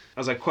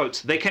 As I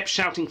quote, they kept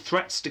shouting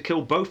threats to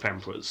kill both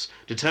emperors,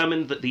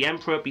 determined that the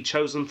emperor be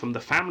chosen from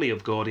the family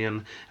of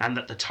Gordian, and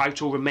that the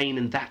title remain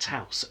in that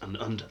house and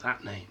under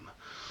that name.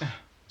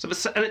 So the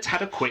Senate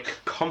had a quick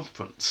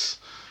conference.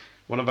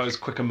 One of those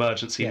quick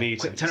emergency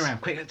meetings. Quick, turn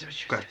around, quick.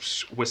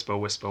 Whisper,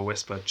 whisper,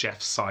 whisper.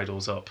 Jeff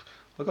sidles up.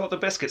 I got the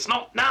biscuits.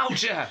 Not now,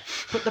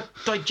 Jeff! Put the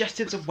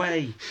digestives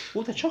away.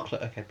 Oh, the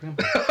chocolate. Okay, bring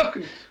them back.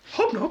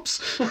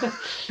 Hobnobs!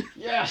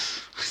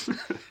 Yes.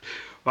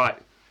 Right.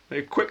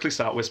 They quickly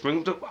start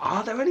whispering,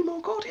 are there any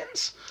more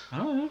Gordians? I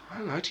don't know. I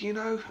don't know, do you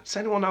know? Does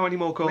anyone know any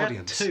more We had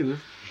Gordians? 2.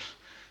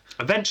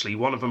 Eventually,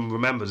 one of them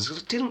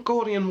remembers, didn't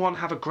Gordian 1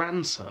 have a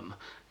grandson?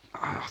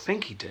 I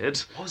think he did.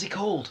 What was he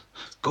called?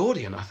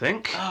 Gordian, I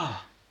think.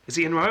 Ah. Is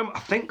he in Rome? I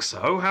think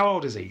so. How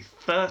old is he?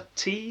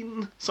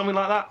 13? Something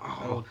like that?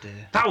 Oh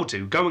dear. That'll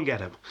do. Go and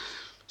get him.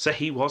 So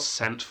he was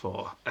sent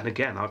for. And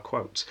again, I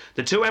quote,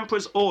 "The two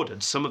emperors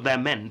ordered some of their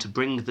men to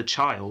bring the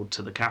child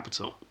to the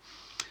capital.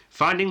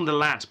 Finding the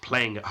lad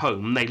playing at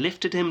home, they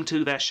lifted him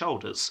to their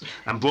shoulders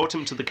and brought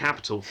him to the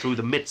capital through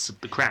the midst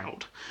of the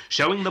crowd,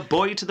 showing the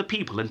boy to the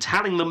people and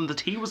telling them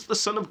that he was the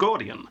son of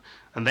Gordian,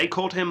 and they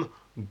called him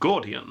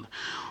Gordian,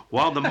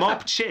 while the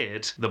mob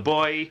cheered the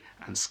boy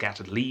and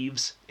scattered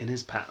leaves in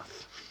his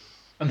path."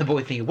 And the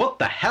boy thinking, what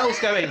the hell's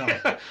going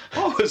on?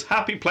 I was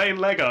happy playing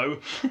Lego.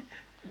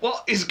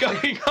 What is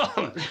going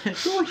on?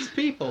 Who are these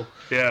people?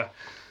 Yeah.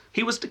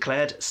 He was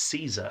declared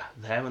Caesar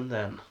there and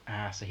then.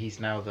 Ah, so he's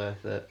now the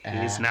heir.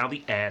 He is now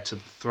the heir to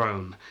the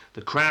throne.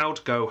 The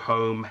crowd go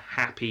home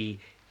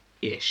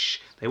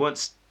happy-ish. They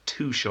weren't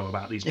too sure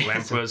about these new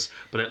emperors,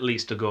 but at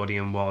least a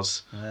Gordian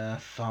was.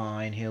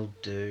 Fine, he'll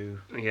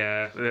do.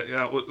 Yeah,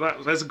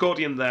 there's a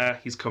Gordian there.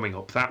 He's coming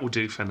up. That will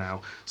do for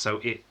now. So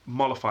it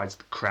mollifies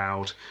the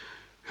crowd.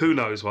 Who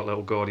knows what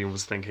little Gordian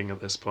was thinking at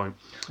this point.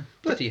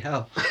 Bloody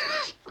hell.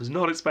 Was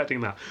not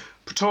expecting that.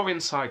 Praetorian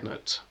side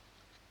note.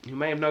 You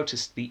may have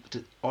noticed the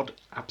odd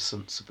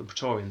absence of the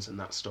Praetorians in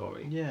that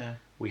story. Yeah.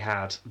 We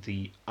had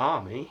the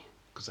army,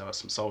 because there were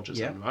some soldiers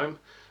Yeah. in Rome.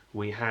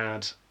 We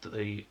had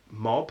the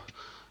mob.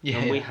 Yeah,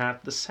 and we yeah.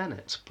 had the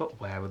Senate. But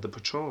where are the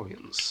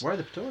Praetorians? Where are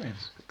the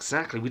Praetorians?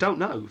 Exactly. We don't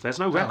know. There's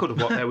no record of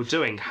what they were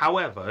doing.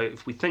 However,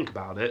 if we think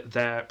about it,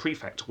 their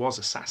prefect was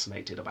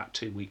assassinated about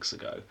 2 weeks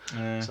ago.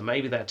 So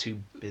maybe they're too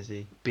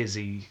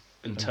busy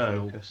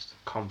internal focused.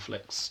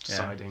 conflicts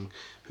deciding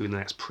who the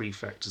next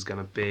prefect is going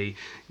to be.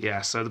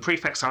 Yeah, so the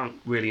prefects aren't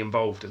really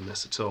involved in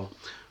this at all,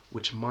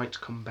 which might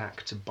come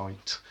back to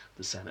bite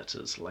the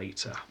senators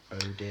later. Oh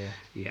dear.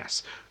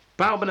 Yes.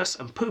 Balbinus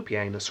and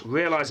Pupienus,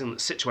 realising that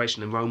the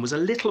situation in Rome was a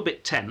little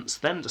bit tense,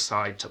 then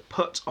decide to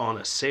put on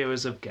a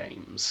series of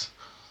games.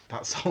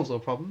 That solves all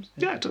problems.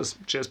 Yeah, it does.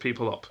 Cheers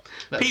people up.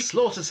 Let's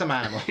slaughter some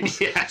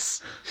animals.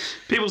 Yes.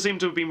 People seem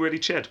to have been really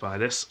cheered by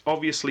this,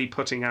 obviously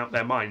putting out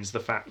their minds the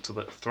fact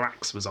that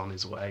Thrax was on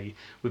his way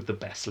with the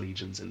best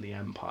legions in the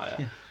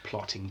Empire,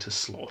 plotting to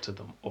slaughter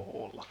them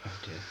all. Oh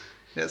dear.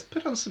 Let's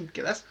put on some...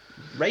 That's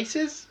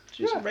races?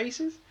 Just Yeah.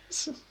 races?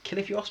 Kill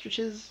a few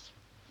ostriches?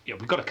 Yeah,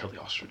 we've got to kill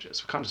the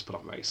ostriches. We can't just put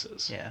on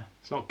races. Yeah.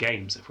 It's not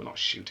games if we're not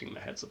shooting the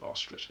heads of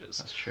ostriches.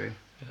 That's true.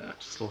 Yeah.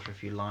 Slaughter a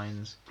few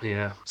lions.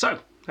 Yeah. So,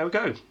 there we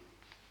go.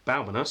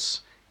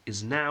 Balbinus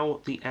is now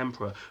the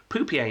emperor.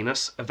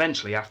 Pupienus,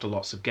 eventually, after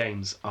lots of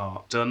games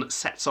are done,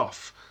 sets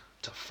off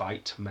to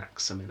fight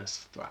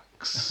Maximinus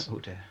Thrax, Oh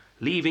dear.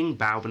 leaving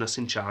Balbinus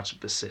in charge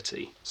of the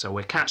city. So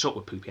we'll catch up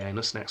with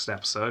Pupienus next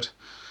episode.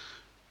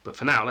 But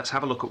for now, let's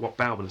have a look at what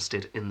Balbinus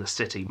did in the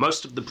city.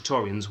 Most of the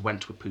Praetorians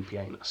went with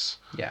Pupienus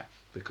Yeah.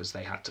 because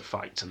they had to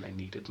fight and they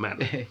needed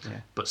men.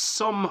 Yeah. But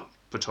some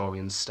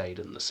Praetorians stayed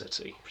in the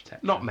city.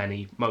 Protect Not them.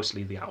 many,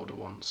 mostly the elder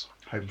ones.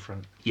 Home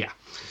front. Yeah.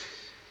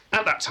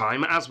 At that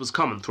time, as was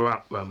common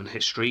throughout Roman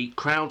history,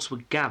 crowds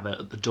would gather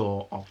at the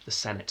door of the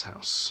Senate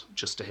house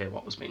just to hear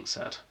what was being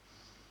said.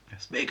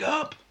 Speak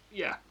up!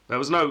 Yeah. There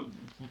was no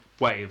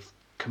way of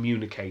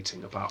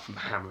communicating apart from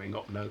hammering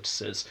up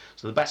notices.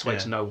 So the best way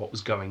to know what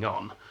was going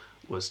on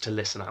was to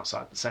listen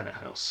outside the Senate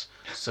house.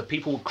 So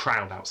people would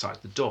crowd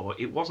outside the door.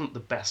 It wasn't the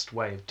best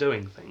way of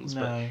doing things,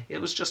 No. but it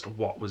was just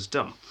what was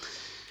done.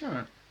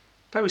 Alright.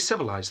 Very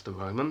civilised, the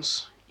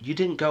Romans. You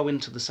didn't go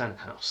into the Senate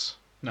house.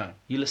 No.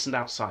 You listened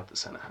outside the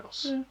Senate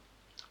house. Yeah.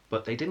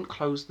 But they didn't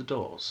close the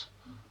doors.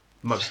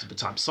 Most of the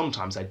time.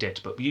 Sometimes they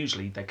did, but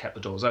usually they kept the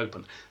doors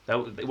open.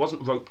 It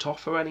wasn't roped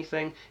off or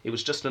anything. It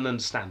was just an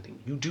understanding.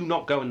 You do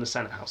not go in the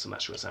Senate house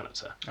unless you're a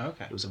senator.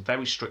 Okay. It was a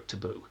very strict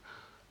taboo.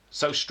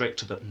 So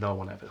strict that no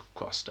one ever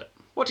crossed it.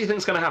 What do you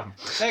think's going to happen?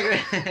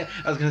 I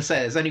was going to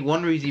say, there's only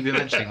one reason you've been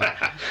mentioning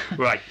that.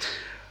 Right.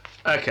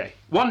 Okay.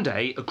 One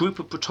day, a group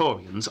of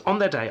Praetorians, on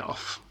their day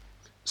off,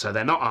 so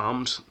they're not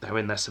armed, they're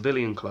in their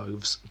civilian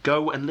clothes,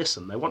 go and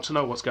listen. They want to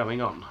know what's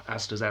going on,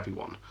 as does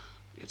everyone.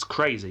 It's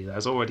crazy.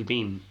 There's already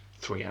been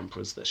 3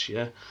 emperors this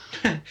year.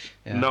 Yeah.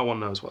 No one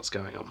knows what's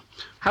going on.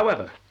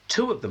 However,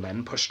 2 of the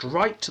men pushed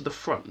right to the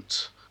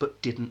front,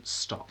 but didn't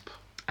stop.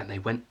 And they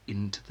went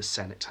into the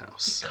Senate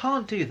house.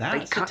 Can't do that.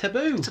 It's a can't-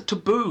 taboo. It's a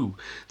taboo.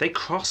 They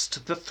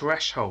crossed the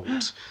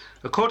threshold.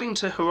 According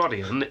to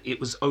Herodian, it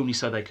was only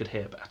so they could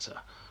hear better.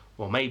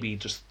 Or maybe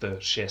just the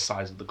sheer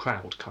size of the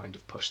crowd kind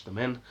of pushed them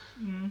in.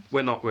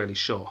 We're not really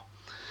sure.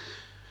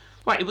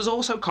 Right, it was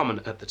also common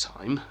at the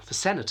time for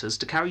senators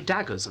to carry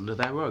daggers under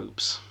their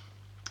robes.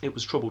 It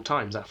was troubled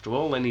times, after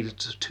all. They needed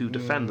to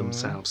defend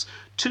themselves.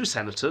 2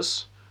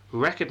 senators,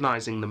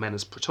 recognising the men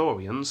as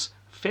Praetorians,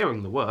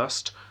 fearing the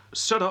worst,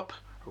 stood up,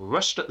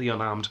 rushed at the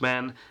unarmed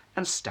men,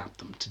 and stabbed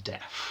them to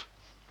death.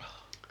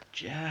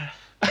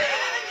 Jeff.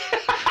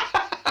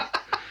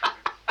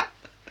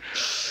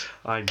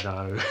 I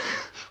know.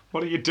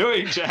 What are you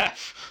doing,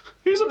 Jeff?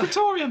 He's a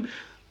Praetorian.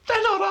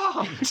 They're not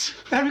armed.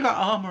 They haven't got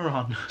armour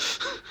on.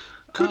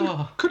 Could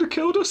have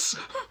killed us.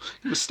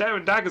 He was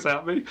staring daggers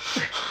at me.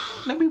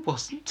 No, he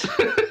wasn't.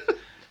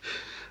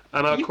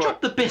 And I You quite...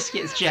 dropped the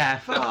biscuits,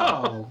 Jeff.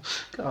 Oh,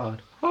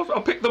 God.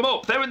 I'll pick them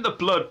up. They're in the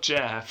blood,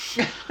 Jeff.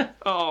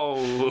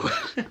 Oh.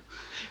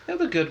 They're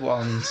the good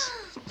ones.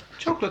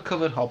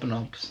 Chocolate-covered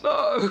hobnobs.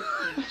 No.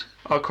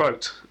 I'll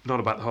quote, not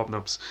about the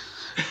hobnobs.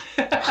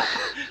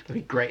 That'd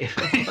be great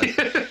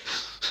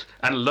if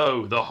And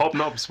lo, the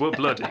hobnobs were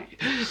bloody.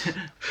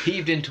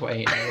 heaved in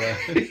twain.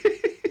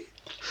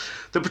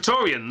 The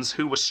Praetorians,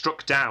 who were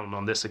struck down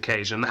on this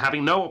occasion,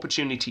 having no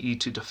opportunity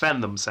to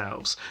defend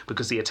themselves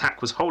because the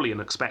attack was wholly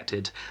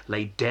unexpected,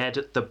 lay dead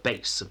at the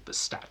base of the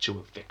Statue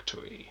of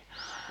Victory.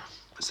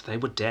 So they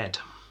were dead.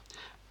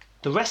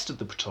 The rest of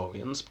the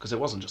Praetorians, because it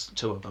wasn't just the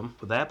two of them,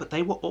 were there, but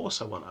they were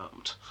also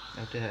unarmed.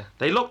 Oh dear.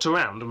 They looked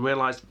around and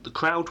realised that the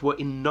crowd were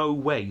in no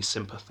way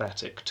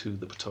sympathetic to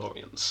the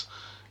Praetorians.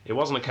 It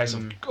wasn't a case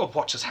of, oh,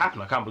 what just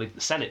happened? I can't believe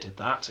the Senate did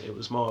that. It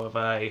was more of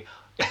a,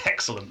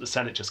 excellent, the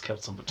Senate just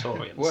killed some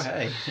Praetorians. Well,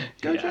 hey.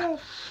 Go, Yeah.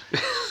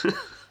 Jeff.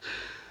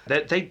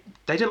 They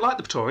didn't like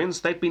the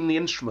Praetorians. They'd been the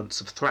instruments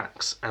of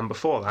Thrax, and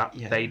before that,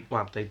 Yeah. they'd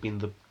been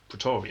the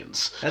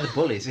Praetorians. They're the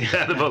bullies.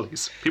 They're the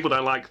bullies. People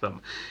don't like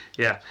them.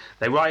 Yeah,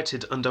 they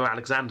rioted under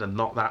Alexander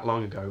not that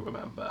long ago,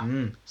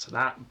 remember? So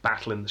that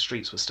battle in the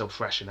streets was still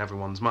fresh in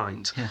everyone's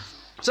mind. Yeah.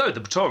 So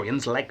the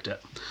Praetorians legged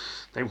it.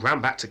 They ran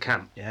back to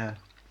camp. Yeah.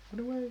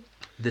 Run away.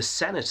 The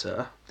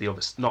senator, the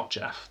other, not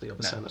Jeff, the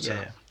other No, senator,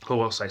 yeah. who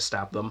also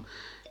stabbed them,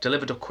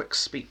 delivered a quick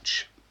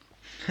speech.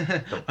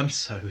 I'm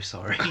so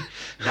sorry.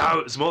 No,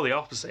 it was more the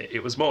opposite.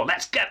 It was more,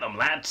 let's get them,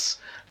 lads!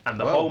 And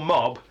the Whoa. whole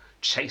mob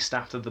chased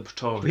after the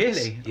Praetorians.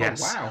 Really? Oh,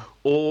 Yes. wow.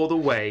 All the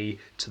way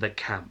to the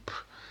camp.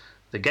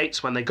 The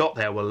gates, when they got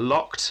there, were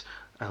locked,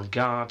 and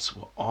guards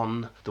were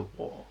on the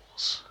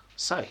walls.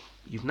 So,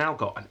 you've now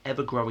got an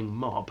ever-growing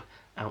mob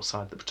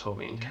outside the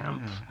Praetorian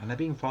camp. And they're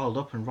being riled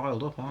up,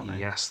 aren't they?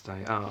 Yes,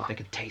 they are. They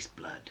can taste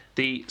blood.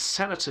 The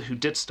senator who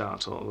did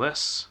start all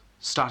this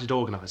started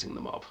organising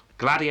the mob.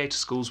 Gladiator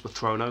schools were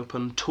thrown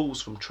open,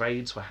 tools from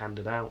trades were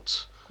handed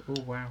out.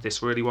 Oh, wow.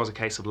 This really was a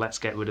case of let's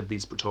get rid of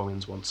these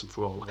Praetorians once and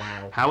for all.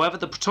 Wow. However,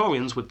 the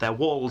Praetorians, with their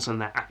walls and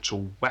their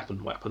actual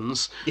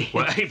weapons,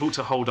 were able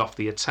to hold off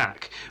the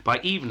attack. By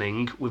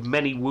evening, with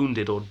many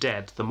wounded or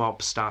dead, the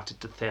mob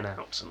started to thin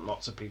out, and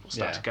lots of people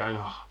started going,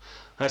 oh,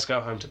 let's go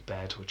home to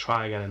bed, we'll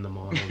try again in the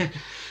morning.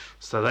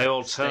 So they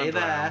all Stay turned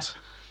there. round,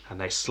 and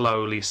they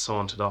slowly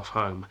sauntered off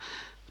home.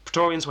 The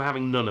Praetorians were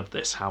having none of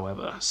this,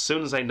 however. As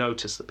soon as they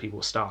noticed that people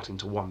were starting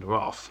to wander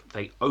off,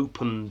 they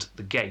opened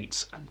the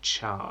gates and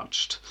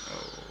charged.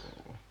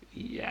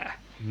 Yeah,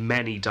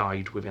 many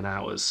died within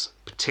hours,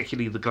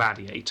 particularly the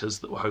gladiators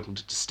that were hoping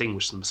to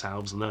distinguish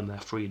themselves and earn their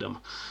freedom.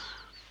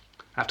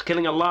 After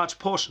killing a large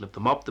portion of the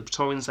mob, the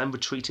Praetorians then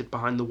retreated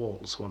behind the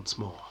walls once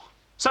more.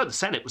 So the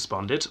Senate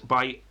responded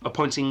by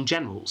appointing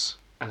generals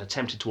and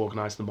attempted to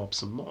organise the mob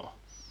some more.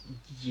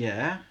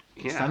 Yeah.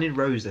 Yeah. Stand in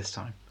rows this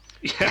time.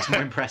 It's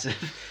more impressive.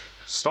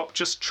 Stop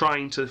just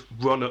trying to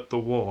run at the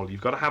wall.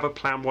 You've got to have a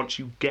plan once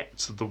you get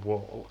to the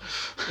wall.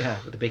 Yeah,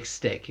 with a big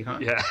stick. You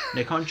can't. Yeah. No,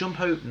 you can't jump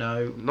out.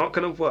 No. Not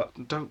going to work.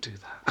 Don't do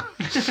that.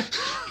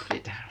 Put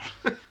it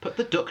down. Put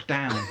the duck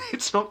down.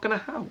 It's not going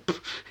to help.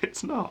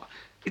 It's not.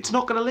 It's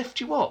not going to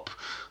lift you up.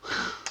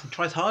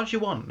 Try as hard as you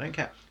want. Don't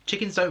care.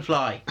 Chickens don't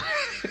fly.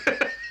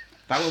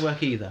 That won't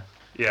work either.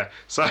 Yeah,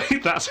 so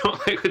that's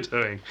what they were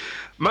doing.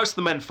 Most of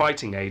the men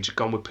fighting age had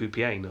gone with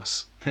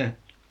Pupienus.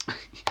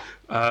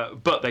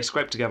 But they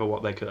scraped together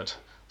what they could.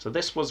 So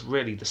this was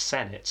really the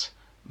Senate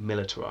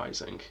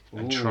militarising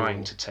and Ooh.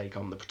 trying to take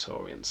on the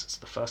Praetorians. It's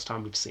the first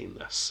time we've seen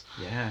this.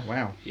 Yeah.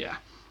 Wow. Yeah.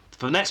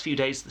 For the next few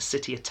days, the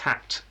city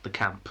attacked the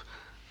camp,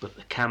 but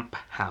the camp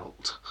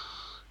held.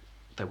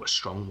 There were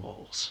strong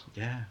walls.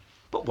 Yeah.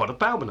 But what of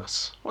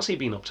Balbinus? What's he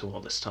been up to all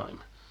this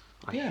time?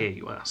 I Yeah. hear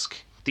you ask.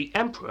 The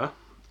Emperor,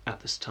 at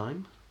this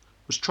time,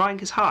 was trying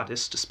his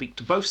hardest to speak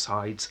to both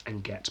sides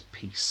and get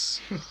peace.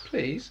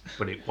 Please.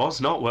 But it was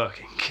not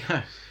working.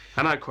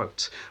 And I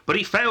quote, "But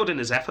he failed in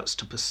his efforts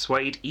to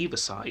persuade either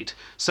side.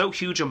 So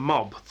huge a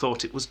mob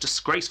thought it was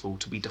disgraceful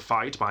to be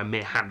defied by a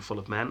mere handful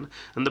of men,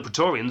 and the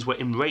Praetorians were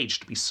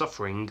enraged to be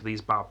suffering these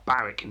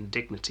barbaric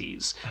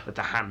indignities at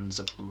the hands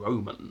of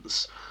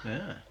Romans."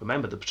 Yeah.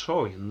 Remember, the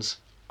Praetorians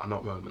are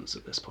not Romans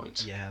at this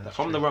point. Yeah, They're that's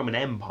from the true. Roman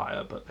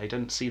Empire, but they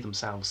don't see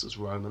themselves as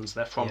Romans.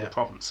 They're from the Yeah.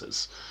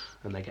 provinces,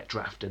 and they get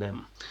drafted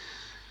in.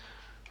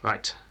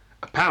 Right.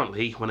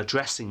 Apparently, when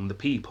addressing the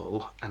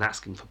people and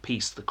asking for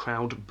peace, the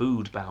crowd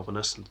booed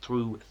Balbinus and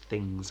threw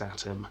things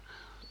at him.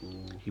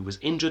 He was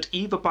injured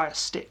either by a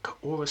stick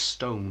or a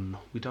stone.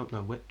 We don't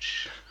know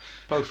which.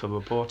 Both are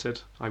reported.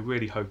 I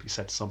really hope he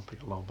said something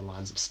along the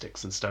lines of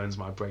sticks and stones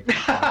might break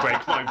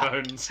my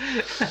bones.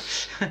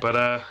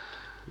 But,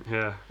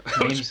 yeah.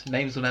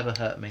 Names will never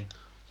hurt me.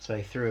 So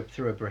he threw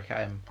a brick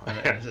at him and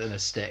a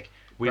stick.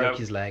 We Broke don't-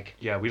 his leg.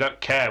 Yeah, we don't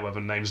care whether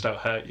names don't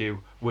hurt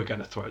you. We're going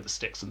to throw the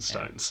sticks and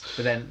stones.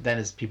 But then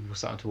as people were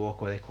starting to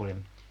walk away, they call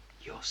him,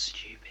 "You're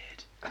stupid."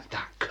 And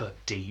that cut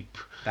deep.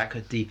 That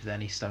cut deeper than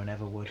any stone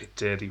ever would. It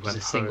did. He Just went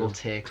a single home.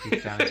 tear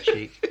creeped down his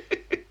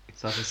cheek.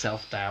 So that's a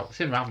self-doubt. It's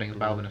unravelling with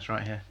Balbinus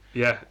right here.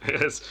 Yeah,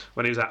 it's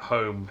when he was at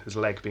home, his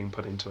leg being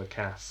put into a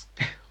cast.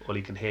 All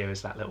he can hear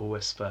is that little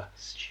whisper.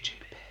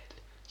 Stupid.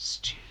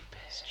 Stupid.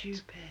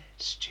 Stupid.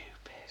 Stupid.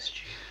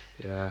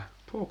 Stupid. Yeah,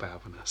 poor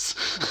Balvinus.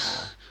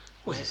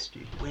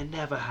 We'll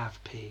never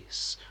have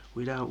peace.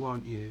 We don't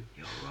want you.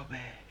 You're rubbish.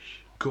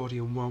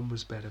 Gordian 1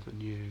 was better than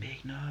you.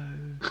 Big no.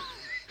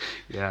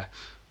 Yeah.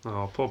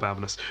 Oh, poor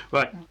Balvinus.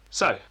 Right,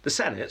 so the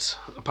Senate,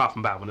 apart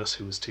from Balvinus,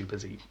 who was too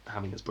busy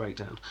having his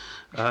breakdown,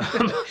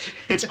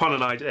 hits upon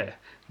an idea.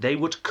 They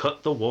would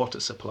cut the water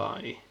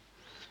supply.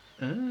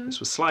 This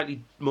was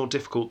slightly more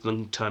difficult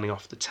than turning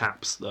off the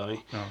taps, though,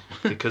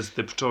 because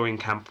the Praetorian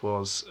camp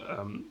was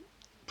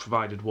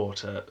provided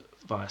water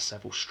via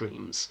several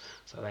streams,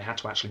 so they had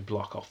to actually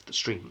block off the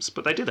streams.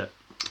 But they did it.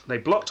 They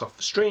blocked off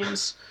the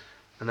streams,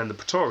 and then the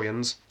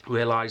Praetorians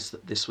realised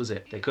that this was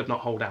it. They could not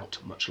hold out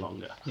much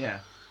longer. Yeah.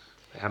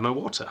 They had no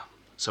water,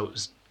 so it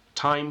was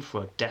time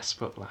for a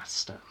desperate last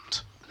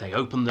stand. They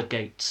open the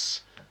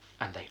gates,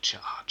 and they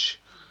charge.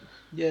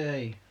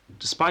 Yay.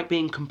 Despite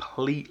being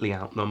completely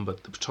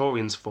outnumbered, the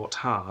Praetorians fought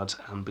hard,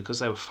 and because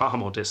they were far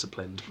more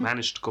disciplined,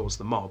 managed to cause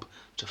the mob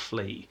to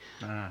flee.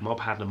 The mob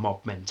had a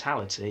mob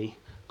mentality.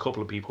 A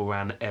couple of people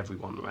ran,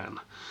 everyone ran.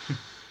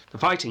 The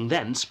fighting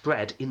then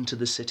spread into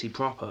the city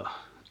proper,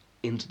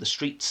 into the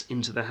streets,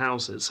 into the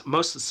houses.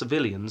 Most of the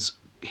civilians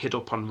hid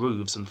up on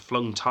roofs and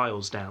flung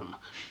tiles down,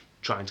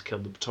 trying to kill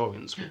the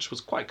Praetorians, which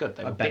was quite good.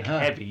 They were big,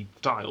 heavy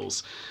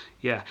tiles.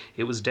 Yeah,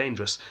 it was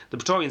dangerous. The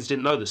Praetorians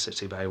didn't know the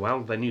city very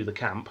well. They knew the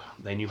camp.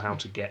 They knew how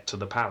to get to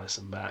the palace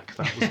and back.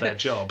 That was their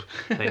job.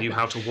 They knew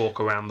how to walk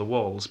around the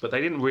walls, but they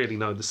didn't really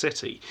know the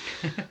city.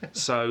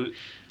 So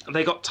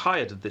they got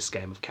tired of this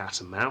game of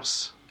cat and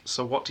mouse.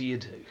 So what do you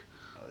do?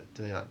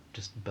 Do they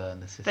just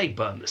burn the city? They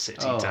burn the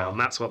city down.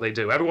 That's what they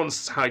do.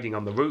 Everyone's hiding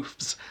on the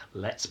roofs.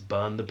 Let's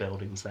burn the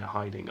buildings they're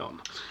hiding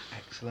on.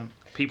 Excellent.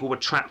 People were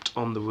trapped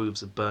on the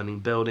roofs of burning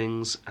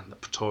buildings, and the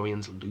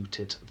Praetorians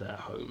looted their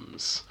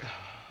homes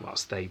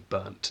whilst they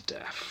burnt to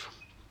death.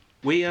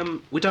 We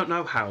don't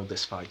know how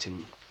this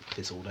fighting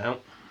fizzled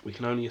out. We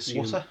can only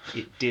assume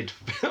it did.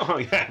 Oh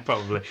yeah,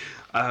 probably.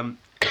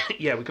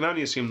 Yeah, we can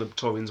only assume the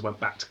Praetorians went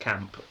back to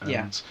camp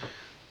and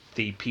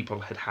the people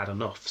had had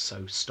enough,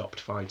 so stopped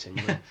fighting.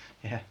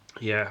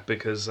 Yeah,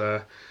 because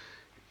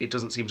it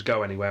doesn't seem to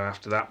go anywhere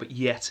after that. But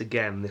yet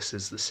again, this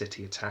is the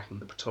city attacking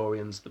the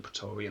Praetorians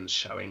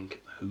showing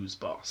who's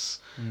boss.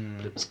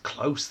 But it was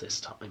close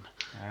this time.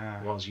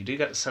 Was you do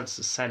get the sense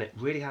the Senate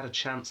really had a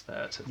chance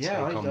there to take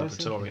on the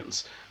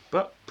Praetorians.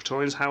 But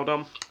Praetorians held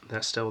on.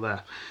 They're still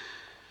there.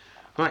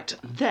 Right,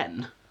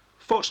 then,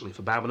 fortunately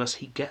for Balvinus,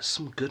 he gets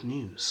some good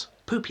news.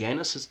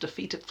 Pupienus has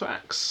defeated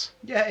Thrax.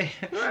 Yay!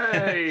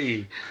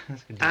 Hooray!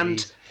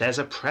 And there's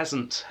a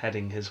present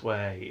heading his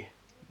way.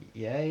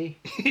 Yay!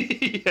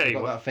 Yay!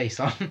 Got that face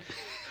on.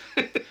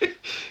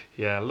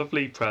 Yeah,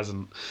 lovely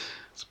present.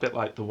 It's a bit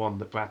like the one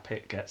that Brad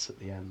Pitt gets at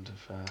the end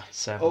of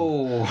Seven.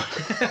 Oh!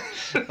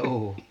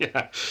 Oh!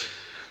 Yeah.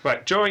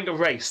 Right, during a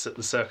race at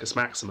the Circus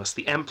Maximus,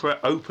 the Emperor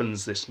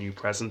opens this new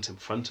present in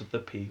front of the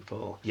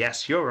people.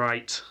 Yes, you're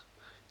right.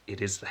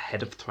 It is the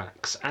head of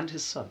Thrax and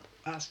his son.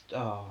 That's...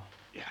 Oh.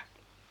 Yeah.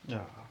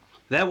 Oh.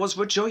 There was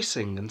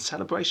rejoicing and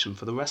celebration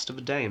for the rest of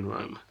the day in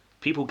Rome.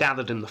 People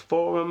gathered in the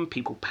forum,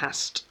 people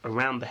passed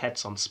around the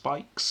heads on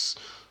spikes,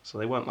 so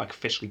they weren't like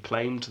officially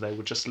claimed, they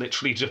were just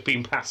literally just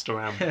being passed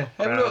around. Hey,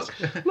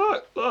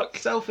 look! Look!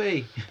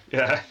 Selfie!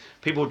 Yeah,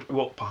 people would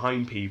walk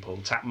behind people,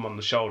 tap them on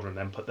the shoulder, and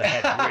then put their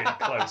head really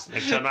close, and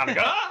they turn around and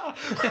go, ah!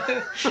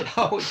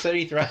 Oh, it's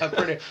only throughout.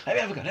 Brilliant. Let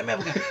me have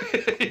a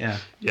go. Yeah.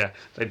 Yeah,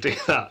 they do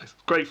that. It's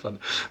great fun.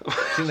 I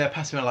think they're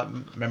passing around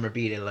like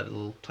memorabilia, like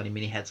little tiny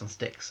mini heads on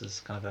sticks as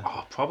kind of a...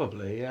 Oh,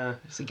 probably, yeah.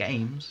 It's the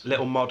games.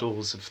 Little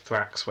models of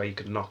Thrax where you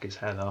could knock his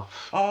head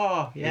off.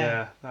 Oh, yeah.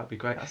 Yeah, that'd be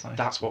great. That's nice.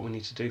 That's what we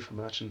need to do for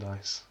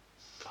merchandise.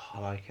 Oh, I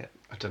like it.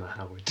 I don't know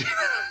how we do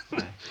that.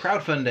 No.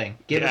 Crowdfunding.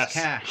 Give us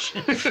cash.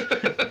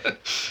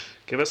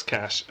 Give us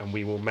cash and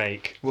we will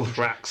make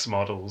Thrax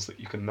models that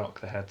you can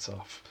knock the heads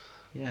off.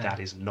 Yeah. That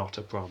is not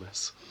a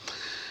promise.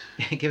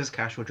 Give us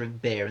cash, we'll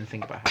drink beer and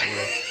think about how it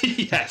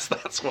works. Yes,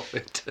 that's what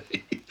we're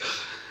doing.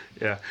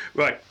 Yeah,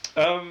 right.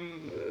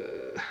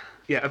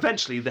 Yeah,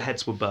 eventually the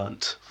heads were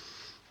burnt.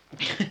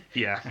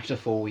 Yeah. After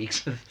 4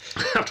 weeks of...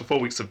 After 4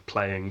 weeks of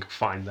playing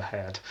Find the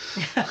Head.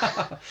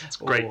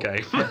 It's a great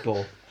game.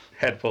 Headball.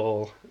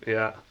 Headball,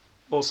 yeah.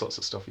 All sorts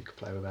of stuff you could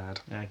play with Head.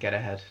 Get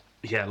ahead.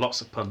 Yeah,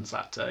 lots of puns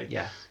that day.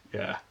 Yeah.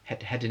 Yeah.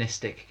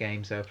 Hedonistic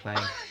games they were playing.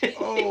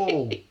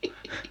 Oh!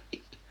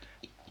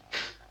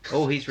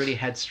 Oh, he's really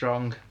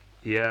headstrong.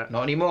 Yeah.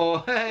 Not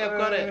anymore. Hey, I've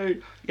got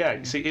it. Yeah,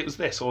 you see, it was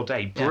this all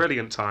day.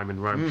 Brilliant time in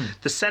Rome.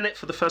 The Senate,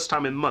 for the first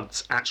time in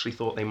months, actually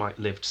thought they might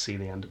live to see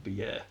the end of the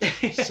year.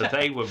 So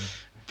they were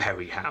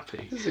very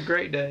happy. This is a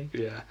great day.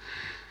 Yeah.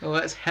 Oh,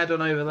 let's head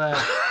on over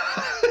there.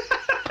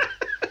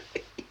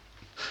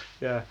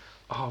 Yeah.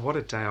 Oh, what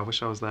a day. I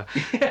wish I was there.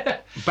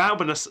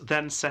 Balbinus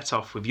then set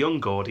off with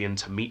young Gordian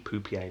to meet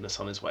Pupienus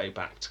on his way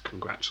back to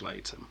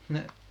congratulate him.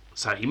 No.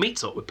 So he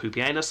meets up with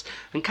Pupienus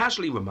and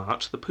casually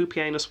remarked that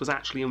Pupienus was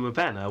actually in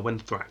Ravenna when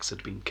Thrax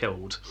had been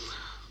killed.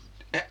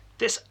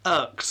 This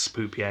irks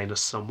Pupienus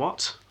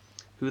somewhat,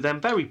 who then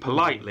very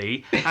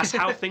politely asked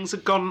how things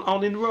had gone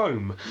on in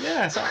Rome.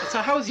 Yeah, so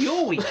how was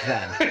your week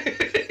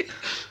then?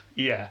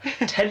 Yeah,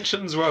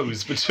 tensions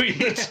rose between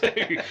the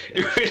two.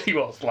 It really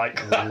was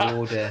like that.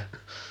 Oh dear.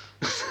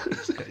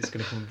 It's going to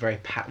become very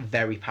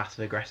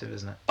passive aggressive,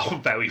 isn't it? Oh,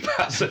 very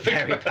passive.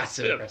 Very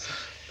passive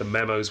aggressive. The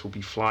memos will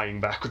be flying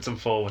backwards and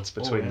forwards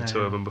between the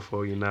two of them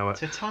before you know it.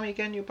 So tell me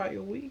again about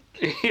your week.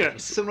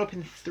 Yes. Sum it up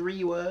in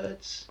 3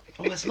 words.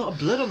 Oh, there's a lot of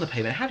blood on the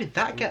pavement. How did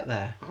that get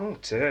there? Oh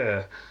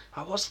dear.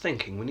 I was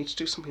thinking we need to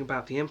do something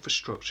about the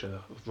infrastructure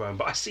of Rome,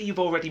 but I see you've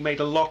already made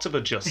a lot of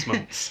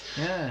adjustments.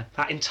 Yeah.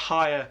 That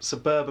entire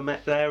suburban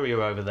area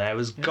over there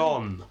is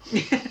gone.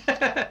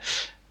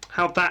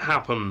 How'd that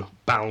happen,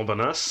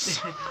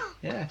 Balbinus?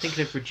 Yeah,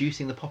 thinking of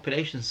reducing the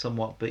population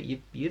somewhat, but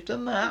you've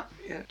done that.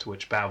 Yeah. To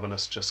which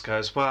Balbinus just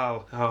goes,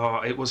 well,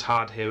 it was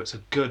hard here. It's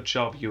a good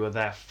job you were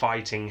there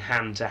fighting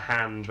hand to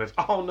hand with...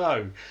 Oh,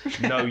 no.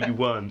 No, you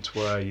weren't,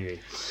 were you?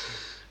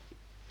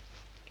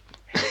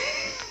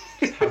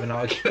 Have an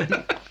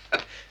argument.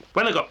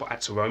 When I got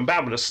back to Rome,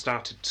 Balbinus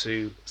started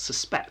to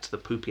suspect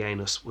that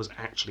Pupienus was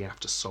actually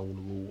after sole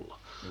rule.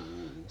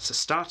 So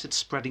started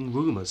spreading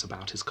rumours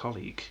about his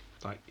colleague.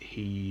 Like,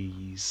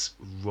 he's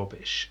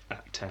rubbish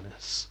at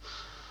tennis.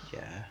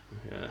 Yeah.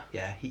 Yeah.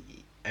 Yeah,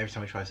 every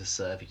time he tries to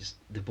serve,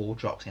 the ball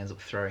drops and he ends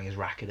up throwing his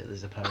racket at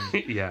his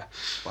opponent. Yeah.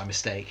 By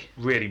mistake.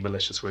 Really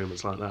malicious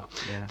rumours like that.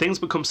 Yeah. Things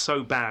become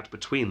so bad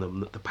between them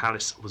that the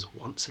palace was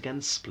once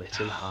again split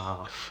in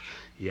half.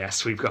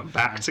 Yes, we've gone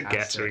back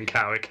together in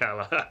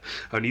Caracalla.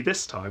 Only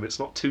this time it's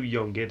not 2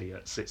 young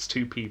idiots, it's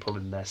 2 people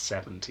in their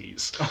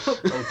 70s.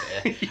 Oh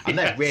dear. And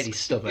they're really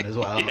stubborn as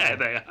well. Yeah,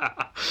 they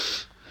are.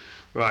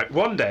 Right,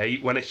 one day,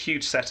 when a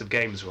huge set of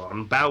games were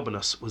on,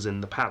 Balbinus was in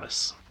the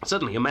palace.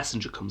 Suddenly, a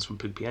messenger comes from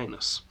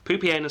Pupienus.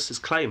 Pupienus is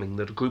claiming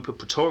that a group of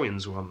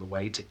Praetorians were on the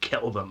way to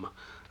kill them,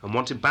 and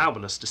wanted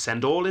Balbinus to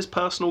send all his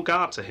personal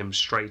guard to him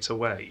straight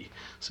away,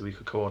 so he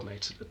could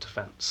coordinate a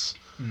defence.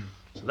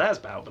 So there's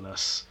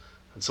Balbinus.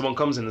 And someone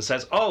comes in and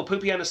says, oh,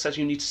 Pupienus says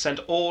you need to send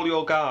all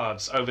your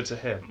guards over to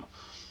him.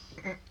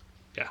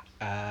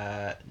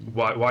 Yeah.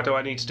 Why do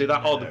I need to do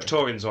that? No. Oh, the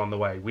Praetorians are on the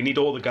way. We need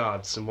all the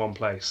guards in one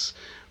place.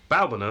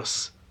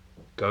 Balbinus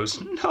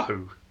goes,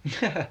 no,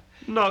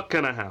 not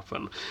going to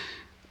happen.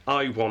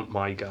 I want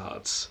my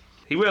guards.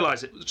 He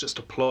realised it was just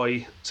a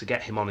ploy to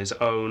get him on his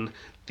own.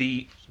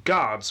 The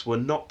guards were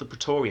not the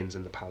Praetorians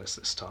in the palace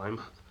this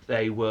time.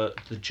 They were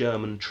the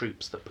German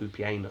troops that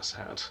Pupienus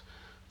had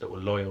that were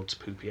loyal to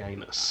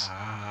Pupienus.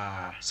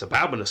 So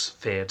Balbinus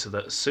feared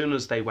that as soon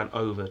as they went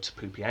over to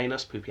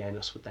Pupienus,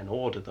 Pupienus would then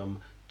order them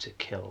to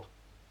kill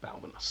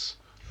Balbinus.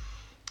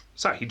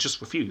 So he just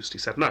refused. He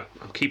said, no,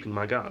 I'm keeping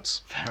my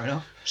guards. Fair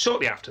enough.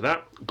 Shortly after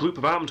that, a group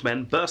of armed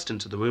men burst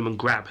into the room and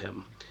grab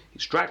him.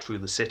 He's dragged through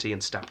the city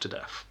and stabbed to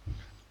death.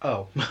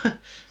 Oh.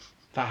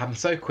 That happened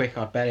so quick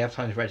I barely have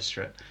time to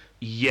register it.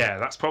 Yeah,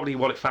 that's probably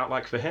what it felt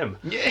like for him.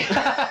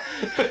 Yeah.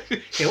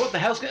 Yeah, what the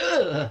hell's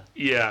going...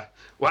 Yeah.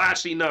 Well,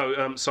 actually,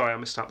 no. Sorry, I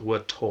missed out the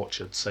word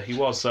tortured. So he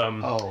was...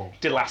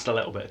 did last a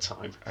little bit of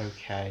time.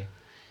 Okay.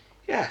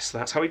 Yes,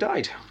 that's how he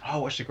died. Oh, I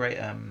watched a great...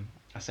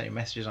 I sent you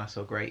messages and I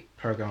saw a great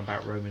programme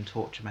about Roman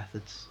torture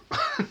methods.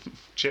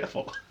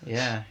 Cheerful.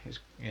 Yeah.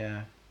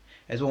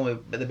 There's one where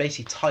they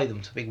basically tie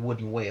them to a big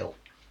wooden wheel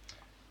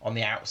on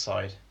the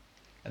outside.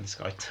 And this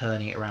guy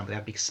turning it around, but they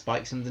have big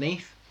spikes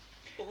underneath.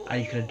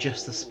 And you can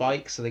adjust the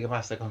spikes so they go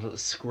past the little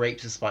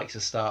scrapes of spikes to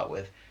start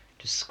with.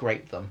 Just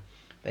scrape them.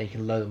 Then you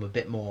can lower them a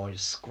bit more and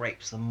just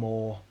scrapes them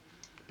more.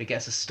 But it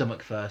gets the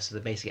stomach first, so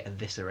they basically get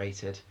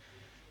eviscerated.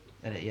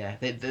 And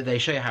they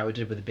show you how it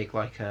did with a big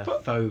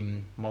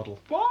foam model.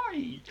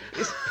 Why?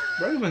 It's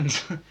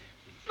Romans.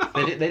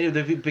 They did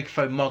the big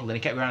foam model, and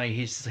it kept around. And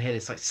you just hear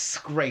this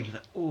scrape.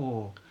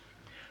 Oh.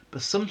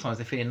 But sometimes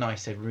they're feeling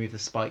nice. They remove the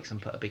spikes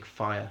and put a big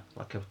fire,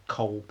 like a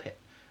coal pit,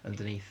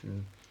 underneath,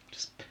 and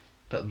just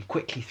put them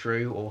quickly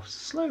through or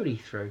slowly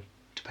through,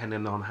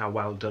 depending on how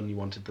well done you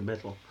wanted the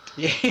middle.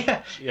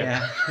 Yeah.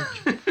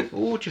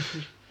 Oh, do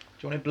you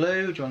want it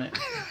blue? Do you want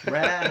it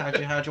red?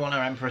 How do you want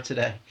our emperor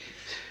today?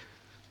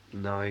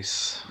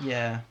 Nice.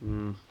 Yeah.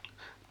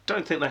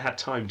 Don't think they had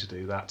time to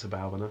do that to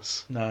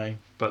Balbinus. No.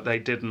 But they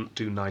didn't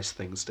do nice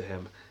things to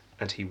him,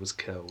 and he was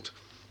killed.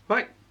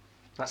 Right.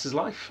 That's his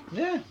life.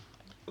 Yeah.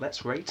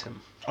 Let's rate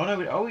him. Oh no!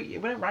 We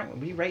don't rank them.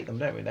 We rate them,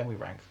 don't we? Then we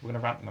rank. We're going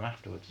to rank them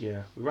afterwards.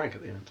 Yeah, we rank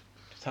at the end.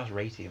 Just how's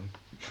rating them?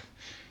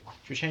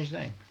 Should we change the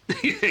name?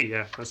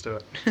 Yeah, let's do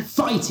it.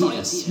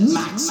 Phytius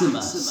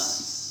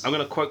Maximus. I'm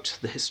going to quote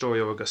the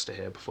Historia Augusta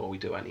here before we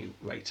do any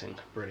rating.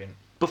 Brilliant.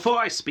 Before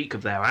I speak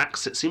of their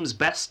acts, it seems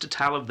best to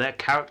tell of their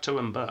character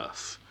and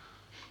birth.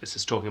 This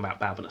is talking about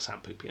Balbinus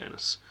and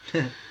Pupienus.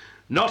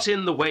 Not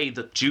in the way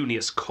that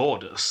Junius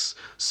Cordus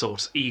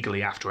sought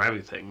eagerly after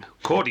everything.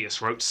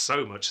 Claudius wrote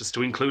so much as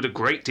to include a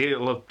great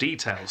deal of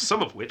detail,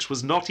 some of which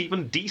was not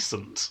even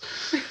decent.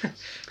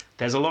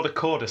 There's a lot of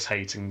Cordus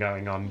hating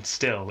going on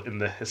still in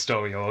the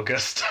Historia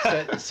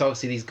Augusta. So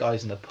obviously these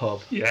guys in the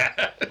pub,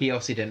 Yeah. he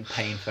obviously didn't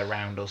pay him for the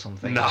round or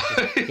something. No.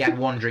 He had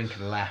one drink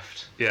and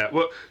left. Yeah.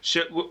 Well,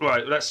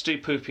 right. Let's do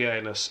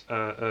Pupienus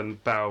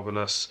and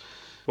Balbinus.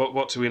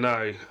 What do we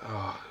know?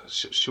 Oh,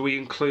 should we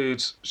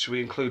include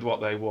what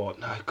they wore?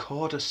 No,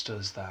 Cordus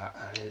does that,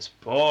 and it's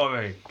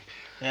boring.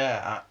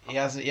 Yeah, he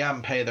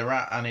hadn't paid the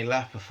rat, and he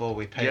left before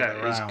we paid the round.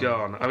 Yeah, he's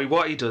gone. I mean,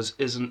 what he does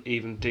isn't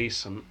even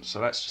decent.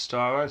 So let's just do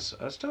our own.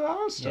 Let's do our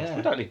own stuff. Yeah.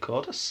 We don't need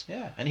Cordus.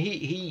 Yeah, and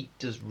he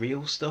does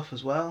real stuff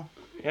as well.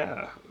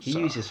 Yeah. He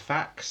uses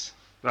facts.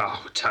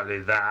 Oh, totally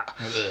that.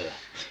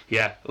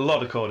 Yeah, a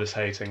lot of Cordus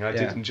hating. I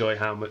did enjoy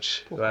how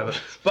much. But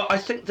I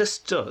think this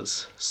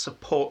does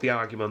support the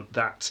argument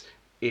that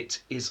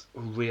it is a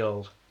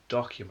real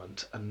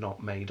document and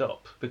not made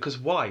up. Because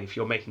why, if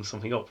you're making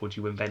something up, would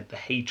you invent the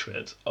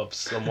hatred of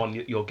someone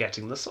you're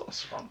getting the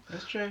source from?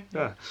 That's true.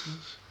 Yeah.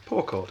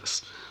 Poor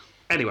Cordus.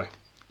 Anyway,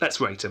 let's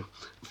rate him.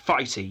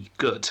 Fighty,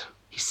 good.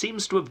 He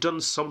seems to have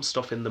done some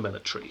stuff in the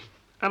military.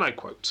 And I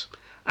quote,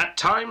 "At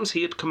times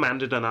he had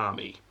commanded an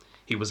army.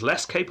 He was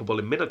less capable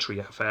in military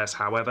affairs,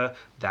 however,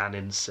 than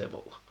in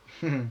civil."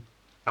 And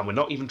we're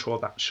not even sure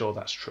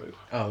that's true.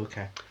 Oh,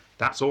 okay.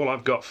 That's all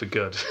I've got for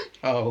good.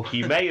 Oh.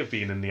 He may have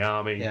been in the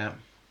army, Yeah.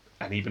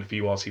 and even if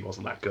he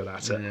wasn't that good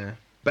at it. Yeah.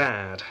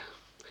 Bad.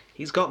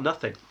 He's got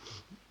nothing.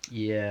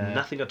 Yeah.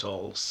 Nothing at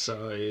all,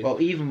 so... Well,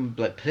 even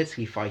like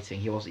politically fighting,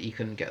 he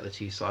couldn't get the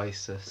two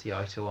sides to see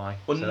eye to eye.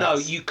 Well, So no,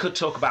 that's- you could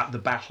talk about the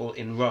battle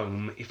in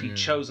Rome. If he'd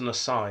chosen a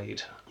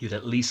side, you'd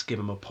at least give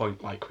him a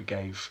point like we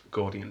gave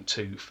Gordian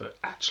II for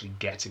actually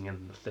getting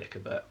in the thick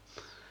of it.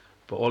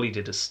 But all he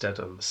did is stood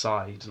on the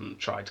side and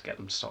tried to get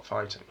them to stop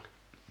fighting.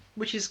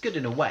 Which is good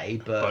in a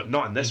way, but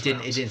not in this It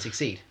round. didn't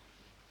succeed.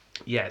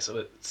 Yeah, so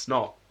it's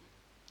not...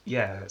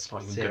 Yeah, it's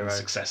not even good Zero. as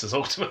success as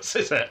Ultimus,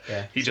 is it?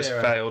 Yeah, He just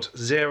zero. failed.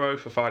 0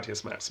 for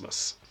Phytius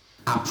Maximus.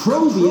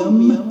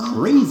 Approbium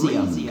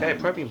Crasium. Okay,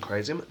 Probium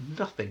Crasium,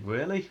 nothing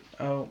really.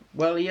 Oh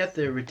well, he had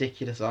the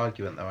ridiculous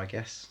argument though, I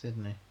guess,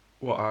 didn't he?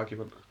 What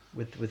argument?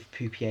 With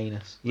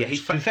Pupienus. Yeah,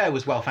 Which, to be fair,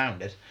 was well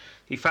founded.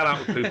 He fell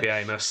out with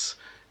Pupienus.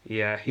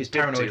 Yeah, He was did do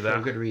paranoid for that.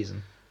 a good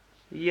reason.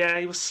 Yeah,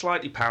 he was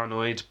slightly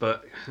paranoid,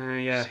 but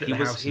yeah, Split he the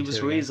was house he in was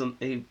two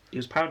again. he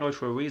was paranoid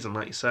for a reason,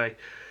 like you say.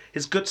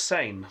 His good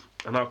saying,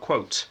 and I'll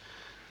quote: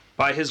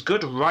 "By his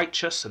good,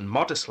 righteous, and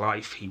modest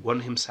life, he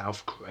won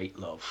himself great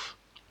love."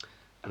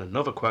 And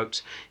another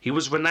quote: "He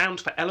was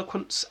renowned for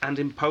eloquence, and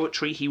in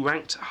poetry he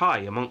ranked high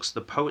amongst the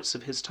poets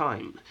of his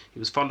time. He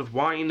was fond of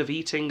wine, of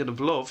eating, and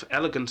of love,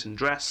 elegant in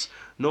dress,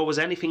 nor was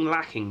anything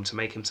lacking to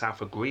make himself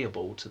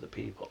agreeable to the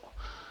people."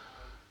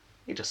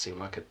 He just seemed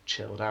like a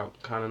chilled out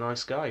kind of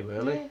nice guy,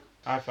 really. Yeah.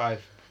 I've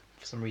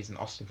for some reason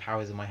Austin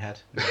Powers in my head.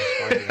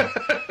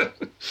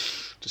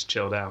 Just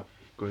chilled out.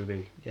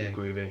 Groovy. Yeah.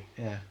 Groovy.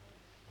 Yeah.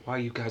 Why are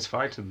you guys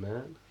fighting,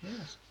 man?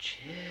 Yes.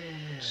 Chill.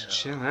 Just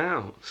chill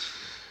out.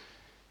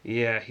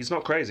 Yeah, he's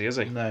not crazy, is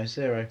he? No,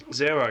 0.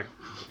 0.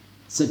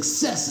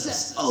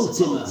 Successus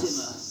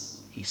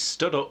Ultimus. He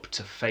stood up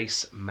to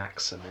face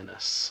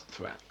Maximinus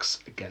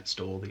Thrax against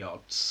all the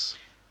odds.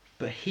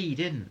 But he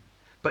didn't.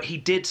 But he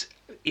did,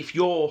 if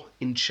you're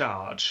in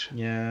charge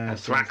Yeah. and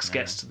Thrax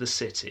gets to the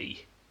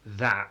city,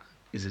 that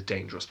is a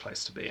dangerous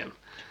place to be in.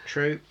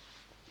 True.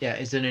 Yeah,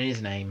 it's in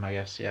his name, I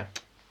guess, yeah.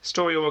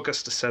 Historia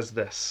Augusta says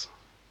this.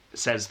 It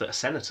says that a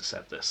senator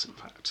said this, in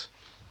fact.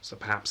 So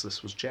perhaps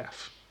this was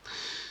Jeff.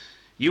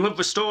 "You have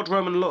restored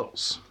Roman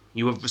laws.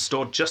 You have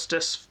restored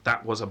justice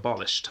that was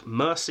abolished,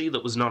 mercy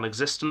that was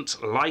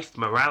non-existent, life,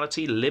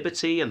 morality,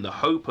 liberty, and the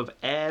hope of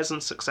heirs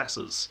and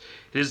successors.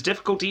 It is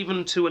difficult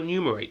even to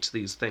enumerate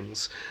these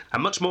things,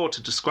 and much more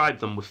to describe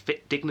them with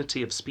fit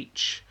dignity of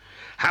speech.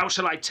 How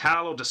shall I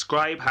tell or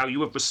describe how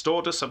you have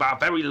restored us of our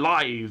very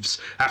lives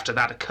after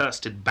that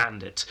accursed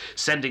bandit,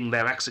 sending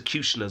their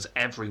executioners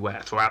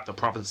everywhere throughout the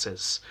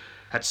provinces,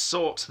 had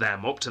sought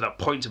them up to the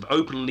point of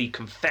openly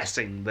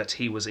confessing that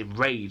he was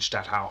enraged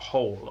at our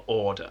whole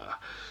order."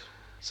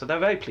 So they're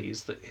very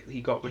pleased that he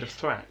got rid of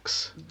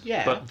Thrax.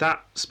 Yeah. But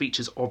that speech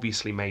is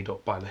obviously made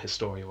up by the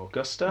Historia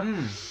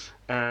Augusta,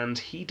 and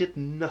he did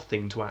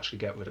nothing to actually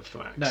get rid of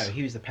Thrax. No,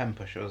 he was the pen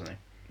pusher, wasn't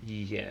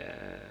he? Yeah.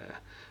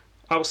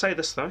 I will say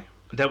this, though.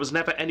 "There was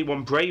never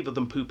anyone braver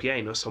than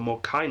Pupienus or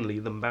more kindly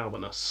than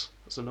Balbinus."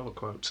 That's another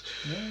quote.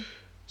 Yeah.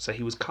 So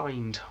he was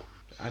kind.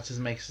 That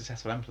doesn't make a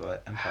successful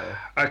empire.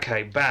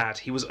 Okay, bad.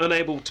 He was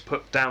unable to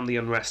put down the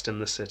unrest in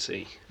the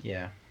city.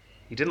 Yeah.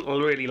 He didn't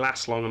really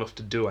last long enough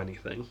to do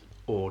anything.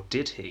 Or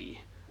did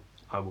he?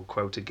 I will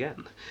quote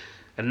again.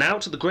 "And now,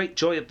 to the great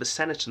joy of the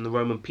Senate and the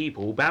Roman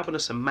people,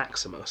 Balbinus and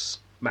Maximus,"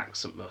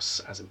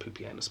 as in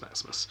Pupienus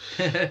Maximus,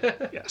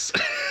 yes,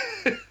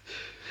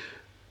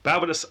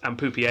 "Balbinus and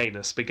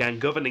Pupienus began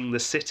governing the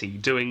city,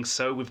 doing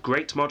so with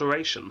great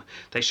moderation.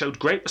 They showed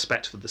great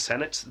respect for the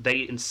Senate, they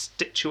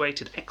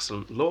instituted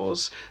excellent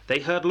laws, they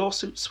heard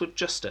lawsuits with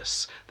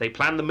justice, they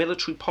planned the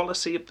military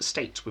policy of the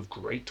state with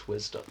great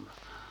wisdom."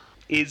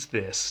 Is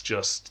this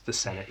just the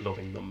Senate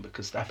loving them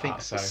because they're I think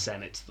part of the so.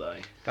 Senate, though?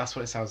 That's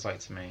what it sounds like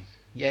to me.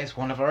 Yeah, it's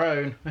one of our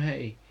own.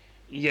 Hey.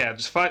 Yeah,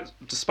 despite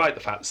the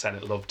fact the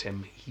Senate loved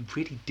him, he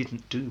really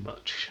didn't do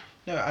much.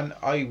 No, and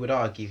I would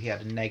argue he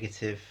had a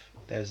negative.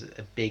 There's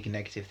a big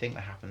negative thing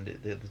that happened.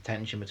 The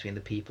tension between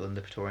the people and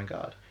the Praetorian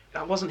Guard.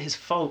 That wasn't his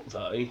fault,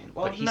 though.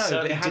 Well, but he no,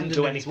 certainly but it hadn't didn't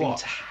do done his anything what?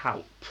 to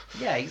help.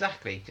 Yeah,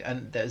 exactly.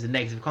 And there's a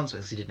negative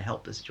consequence. He didn't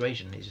help the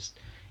situation.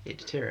 It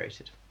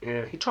deteriorated.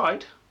 Yeah, he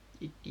tried,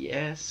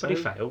 Yeah, so but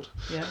he failed.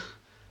 yeah.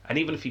 And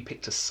even if he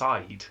picked a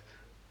side,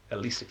 at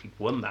least if he'd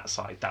won that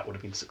side, that would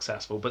have been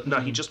successful. But no,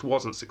 he just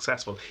wasn't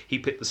successful. He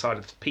picked the side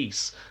of the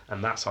peace,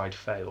 and that side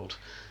failed.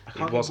 I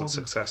can't It get wasn't more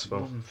than- successful.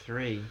 More than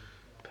 3,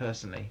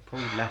 personally.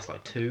 Probably less,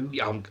 like 2.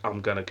 Yeah,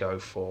 I'm gonna go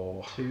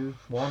for. 2,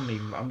 1.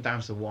 Even, I'm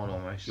down to 1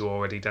 almost. You're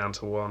already down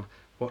to 1.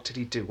 What did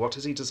he do? What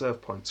does he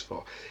deserve points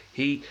for?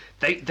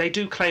 They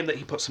do claim that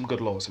he put some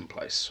good laws in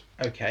place.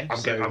 Okay, I'm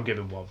so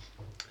giving 1.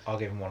 I'll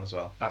give him 1 as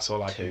well. That's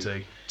all I can 2.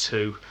 do.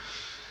 2.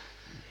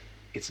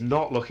 It's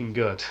not looking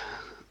good.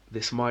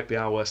 This might be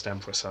our worst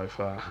emperor so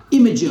far.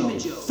 Imago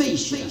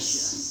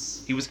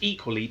Facius. He was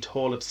equally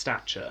tall of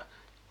stature,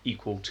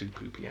 equal to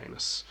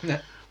Pupienus.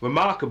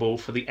 Remarkable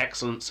for the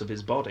excellence of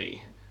his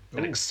body,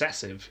 and Ooh.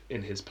 excessive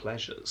in his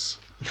pleasures.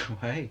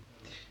 Hey.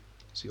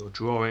 So you're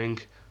drawing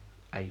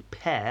a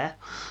pear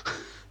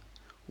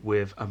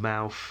with a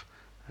mouth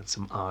and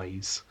some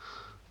eyes,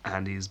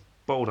 and he's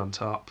bald on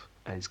top,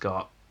 and he's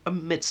got a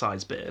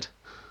mid-sized beard.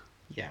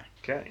 Yeah.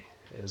 Okay,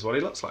 here's what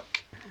he looks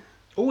like.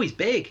 Oh, he's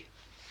big.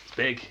 He's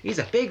big. He's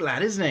a big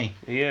lad, isn't he?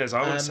 He is.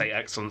 I wouldn't say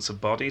excellence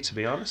of body, to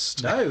be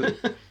honest. No.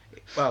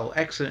 Well,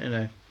 excellent in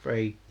a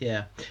very,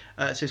 yeah.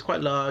 So he's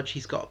quite large.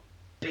 He's got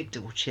a big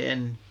double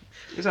chin,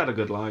 He's had a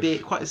good life.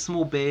 beard, quite a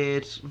small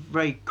beard,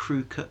 very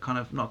crew cut, kind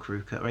of, not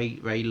crew cut,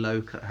 very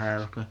low cut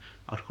hair.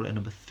 I'd call it a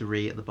number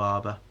 3 at the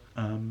barber.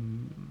 A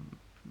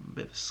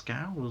bit of a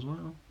scowl as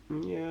well.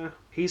 Yeah.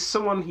 He's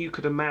someone you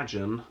could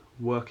imagine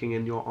working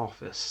in your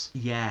office.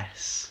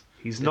 Yes.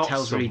 He's That not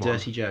tells someone... really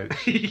dirty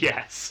jokes.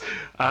 Yes.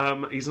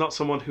 He's not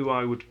someone who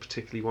I would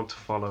particularly want to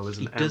follow as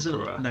an He doesn't.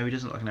 emperor. No, he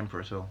doesn't look like an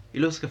emperor at all. He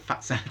looks like a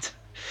fat senator.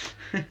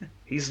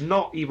 He's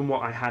not even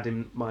what I had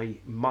in my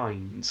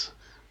mind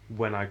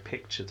when I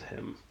pictured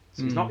him.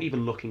 So he's not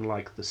even looking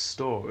like the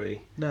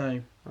story. No.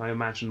 I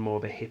imagine more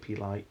of a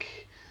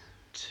hippie-like...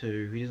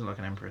 2. He doesn't look like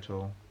an emperor at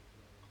all.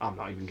 I'm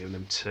not even giving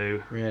him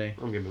 2. Really.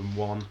 I'm giving him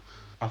 1.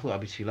 I thought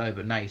that'd be too low,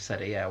 but now you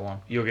said it. Yeah, 1.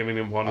 You're giving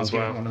him 1 I'll as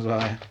give it well. 1 as well.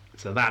 Yeah.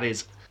 So that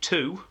is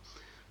 2.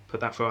 Put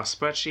that for our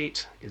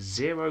spreadsheet. Is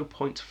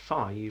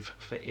 0.5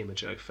 for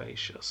Imago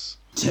Facius.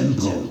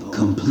 Tempo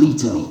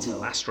completo.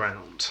 Last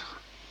round.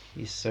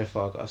 He's so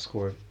far got a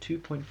score of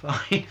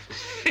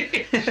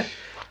 2.5.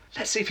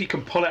 Let's see if he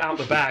can pull it out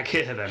the bag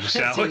here then,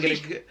 shall we?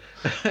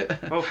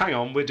 Oh, hang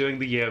on. We're doing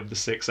the year of the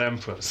 6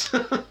 emperors.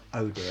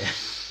 Oh dear.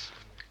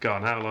 Go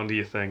on, how long do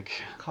you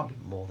think? Can't be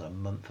more than a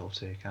month or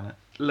 2, can it?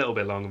 A little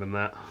bit longer than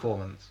that. 4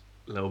 months.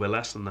 A little bit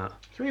less than that.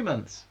 3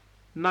 months.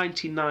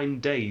 99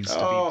 days to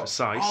be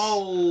precise.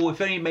 Oh, if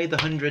only he made the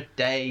 100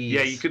 days.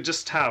 Yeah, you could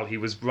just tell he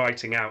was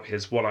writing out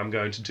his what I'm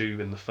going to do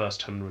in the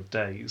first 100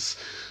 days.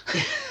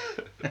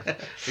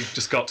 He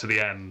just got to the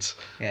end.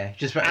 Yeah,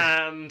 just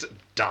And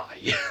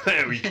die.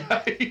 There we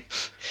go.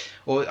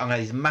 or I'm gonna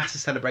have this massive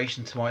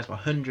celebration tomorrow. It's my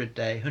 100th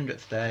day.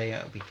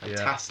 It'll be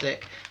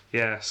fantastic.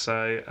 Yeah,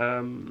 so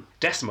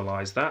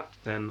decimalize that,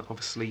 then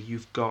obviously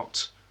you've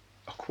got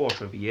a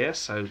quarter of a year,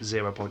 so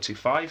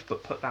 0.25,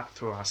 but put that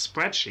through our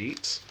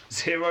spreadsheet,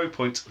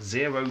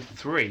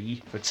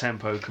 0.03 for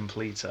tempo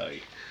completo.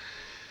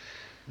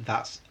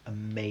 That's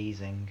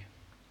amazing.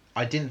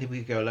 I didn't think we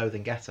could go lower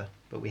than Getter,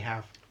 but we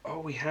have. Oh,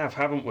 we have,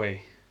 haven't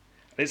we?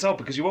 It's odd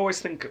because you always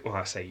think, well,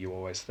 I say you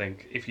always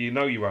think, if you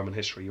know your Roman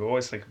history, you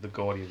always think of the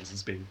Gordians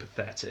as being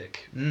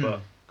pathetic.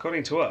 But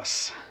according to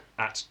us,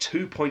 at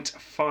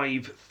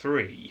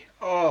 2.53,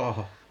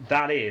 Oh,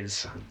 that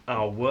is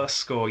our worst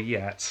score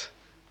yet.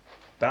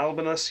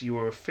 Balbinus, you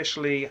are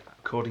officially,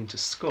 according to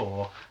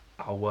score,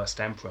 our worst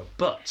emperor.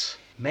 But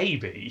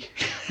maybe,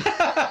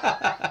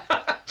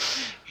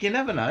 you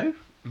never know.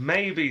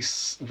 maybe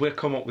we'll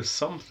come up with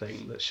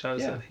something that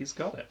shows that he's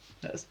got it.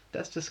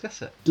 Let's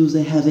discuss it. Do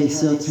they have a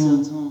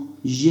certain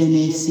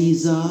Gene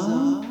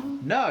Caesar?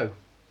 No.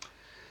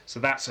 So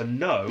that's a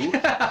no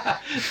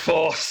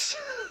for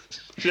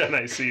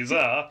Gene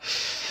Caesar.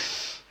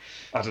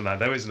 I don't know.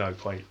 There is no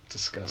point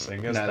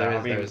discussing, is No,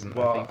 there? there isn't.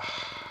 Well, I think.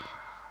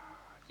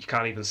 you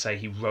can't even say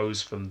he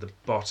rose from the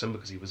bottom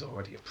because he was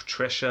already a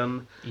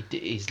patrician.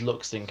 His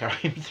looks didn't carry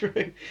him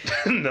through.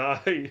 No,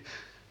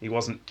 he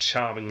wasn't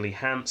charmingly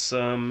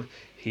handsome.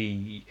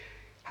 He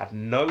had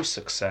no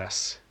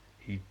success.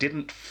 He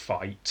didn't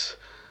fight.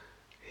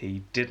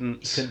 He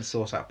didn't. He couldn't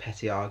sort out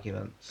petty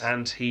arguments.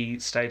 And he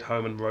stayed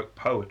home and wrote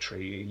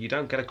poetry. You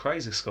don't get a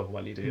crazy score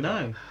when you do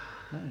that.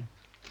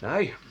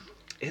 No,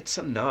 it's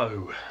a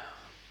no.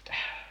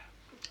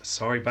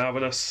 Sorry,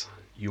 Balbinus,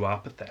 you are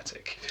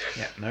pathetic.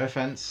 Yeah, no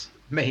offence.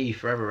 May he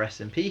forever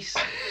rest in peace.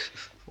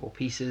 Or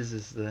pieces,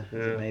 as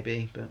it may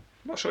be. But I'm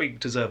not sure he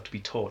deserved to be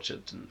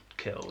tortured and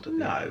killed. At the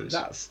no, end.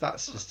 that's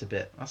just a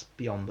bit. That's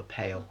beyond the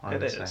pale. I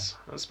It would is, say.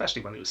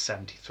 especially when he was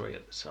 73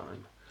 at the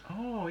time.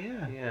 Oh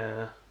yeah.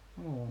 Yeah,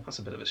 Oh. That's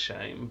a bit of a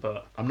shame,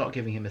 but... I'm not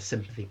giving him a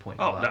sympathy point.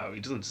 Oh, for that. no, he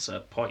doesn't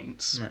deserve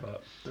points. No.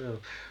 But,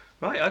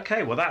 right,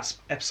 okay, well, that's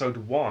episode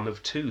 1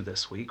 of 2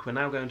 this week. We're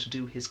now going to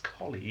do his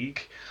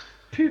colleague,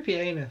 Poopy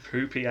anus.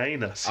 Poopy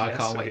Anus. I Yes,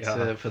 can't we wait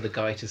are. for the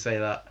guy to say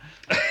that.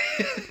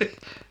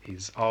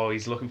 He's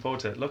looking forward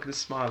to it. Look at his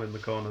smile in the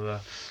corner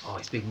there. Oh,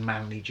 his big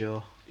manly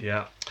jaw.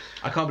 Yeah.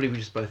 I can't believe we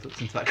just both looked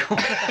into that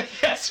corner.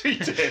 Yes, we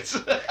did.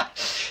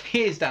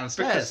 He is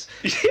downstairs.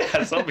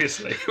 Yes,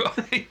 obviously.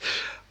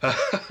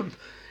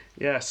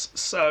 Yes,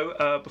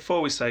 so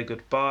before we say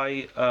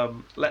goodbye,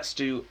 let's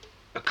do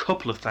a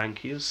couple of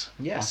thank yous.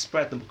 Yeah. I'll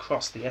spread them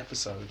across the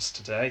episodes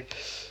today.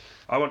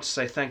 I want to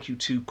say thank you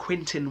to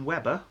Quintin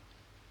Webber,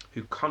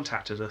 who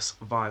contacted us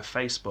via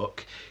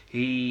Facebook.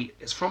 He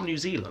is from New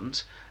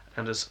Zealand,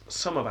 and as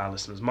some of our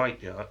listeners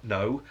might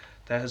know,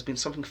 there has been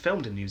something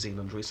filmed in New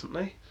Zealand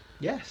recently.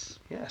 Yes.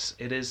 Yes,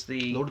 it is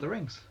the... Lord of the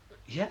Rings.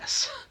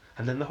 Yes,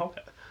 and then The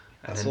Hobbit.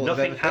 And That's then all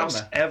they've nothing ever filmed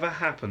else there. ever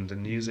happened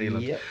in New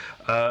Zealand. Yep.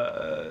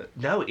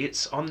 No,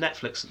 it's on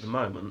Netflix at the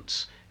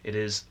moment. It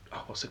is...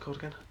 Oh, what's it called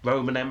again?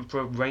 Roman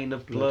Emperor, Reign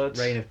of Blood?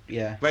 Reign of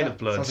Blood.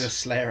 Blood. Sounds like a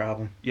Slayer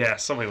album. Yeah,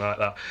 something like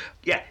that.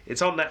 Yeah,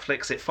 it's on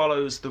Netflix. It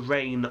follows the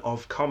reign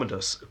of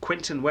Commodus.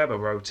 Quintin Webber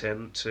wrote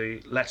in to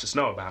let us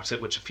know about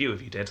it, which a few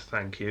of you did,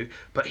 thank you.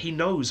 But he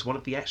knows one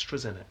of the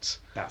extras in it.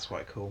 That's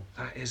quite cool.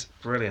 That is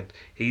brilliant.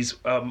 He's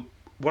one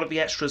of the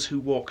extras who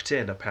walked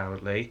in,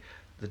 apparently,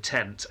 the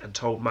tent and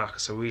told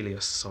Marcus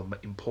Aurelius some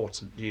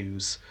important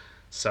news.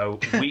 So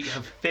we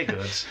have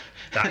figured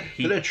that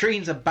The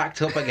latrines are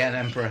backed up again,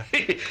 Emperor.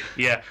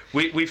 Yeah,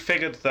 we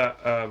figured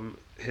that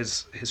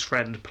his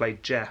friend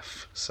played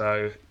Jeff,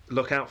 so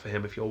look out for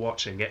him if you're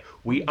watching it.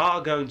 We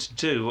are going to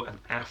do an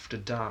After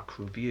Dark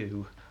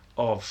review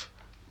of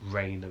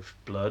Reign of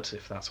Blood,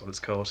 if that's what it's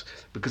called,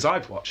 because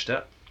I've watched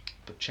it,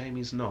 but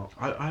Jamie's not.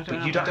 I don't But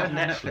know, you don't I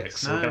have Netflix,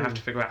 so we're no. going to have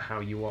to figure out how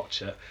you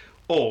watch it.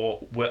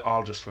 Or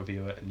I'll just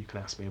review it and you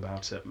can ask me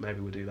about it. Maybe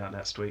we'll do that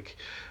next week.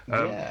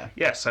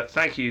 Yeah. So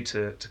thank you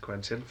to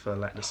Quentin for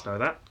letting us know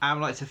that. I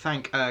would like to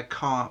thank I'm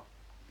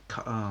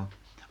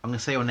going to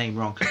say your name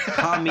wrong.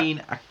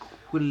 Carmine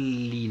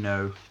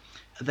Aquilino.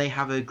 They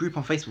have a group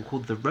on Facebook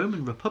called the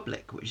Roman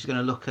Republic, which is going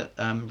to look at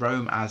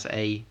Rome as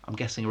I'm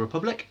guessing, a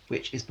republic,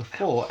 which is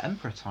before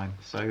Emperor time.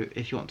 So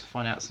if you want to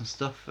find out some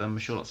stuff, I'm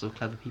sure lots of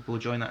clever people will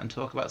join that and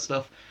talk about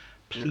stuff.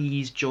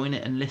 Please join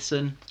it and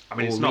listen. I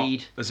mean, or it's read.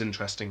 not as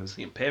interesting as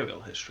the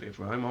imperial history of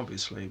Rome,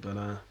 obviously, but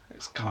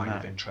it's kind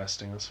of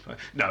interesting, I suppose.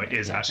 No, it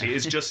is actually.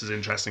 It's just as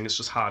interesting. It's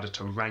just harder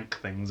to rank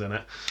things in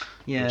it,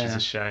 which is a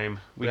shame.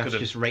 We could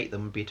have just rate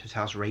them. Would be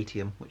Total's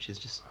Ratium, which is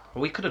just.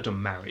 We could have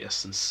done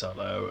Marius and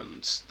Sulla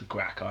and the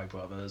Gracchi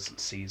brothers and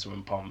Caesar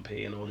and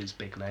Pompey and all these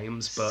big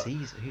names, but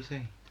Caesar, who's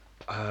he?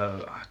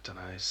 I don't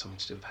know, something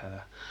to do with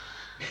hair.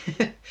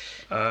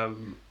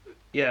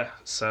 Yeah,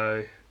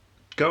 so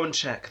go and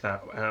check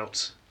that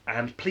out.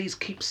 And please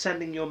keep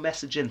sending your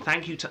message in.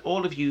 Thank you to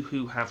all of you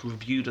who have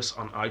reviewed us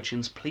on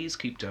iTunes. Please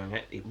keep doing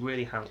it. It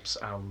really helps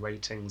our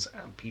ratings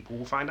and people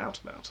will find out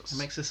about us. It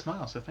makes us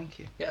smile, so thank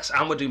you. Yes,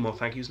 and we'll do more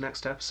thank yous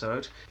next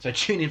episode. So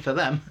tune in for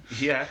them.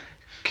 Yeah.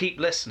 Keep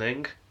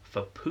listening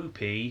for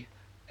Poopy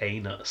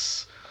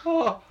Anus.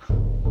 Oh,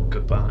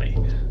 Goodbye.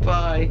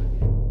 bye.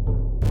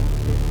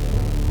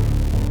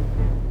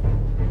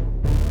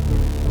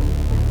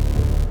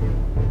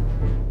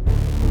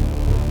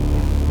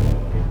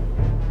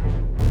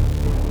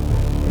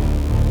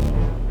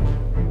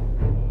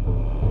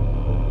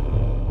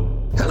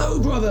 Hello,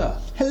 brother!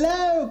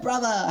 Hello,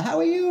 brother. How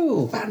are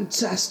you?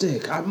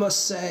 Fantastic! I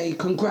must say,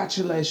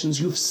 congratulations.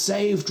 You've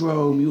saved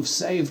Rome. You've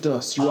saved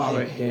us. You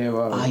are a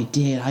hero. I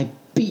did. I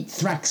beat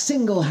Thrax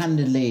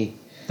single-handedly.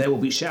 They will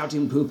be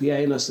shouting Poopy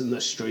Anus in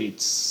the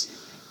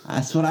streets.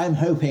 That's what I'm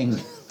hoping.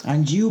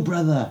 And you,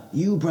 brother,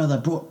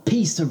 brought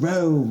peace to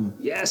Rome.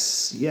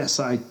 Yes,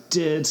 I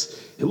did.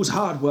 It was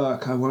hard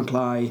work, I won't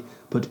lie,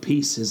 but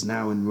peace is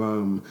now in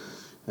Rome.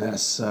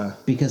 Yes,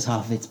 Because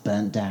half of it's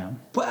burnt down.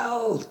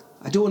 well,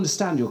 I do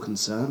understand your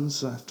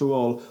concerns. After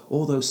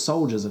all those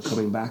soldiers are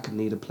coming back and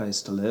need a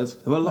place to live.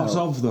 There are lots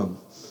of them.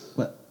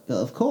 Well,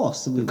 of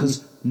course.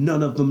 Because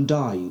none of them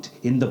died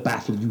in the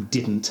battle you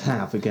didn't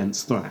have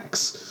against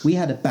Thrax. we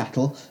had a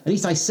battle. At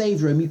least I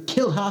saved Rome. You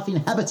killed half the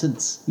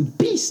inhabitants. You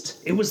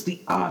beast. It was the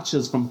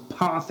archers from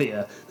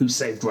Parthia who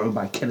saved Rome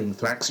by killing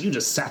Thrax. You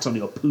just sat on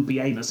your poopy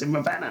anus in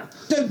Ravenna.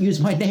 Don't use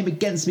my name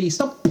against me.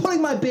 Stop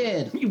pulling my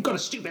beard. You've got a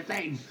stupid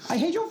name. I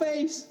hate your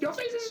face. Your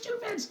face is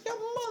stupid. Your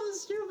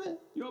mother's stupid.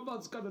 Your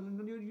mud's got an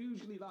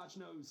unusually large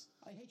nose.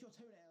 I hate your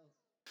toenails.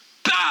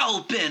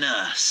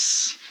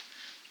 Balbinus!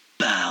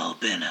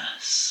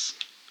 Balbinus.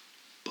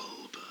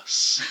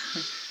 Bulbous.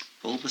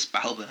 Bulbous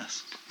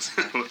Balbinus.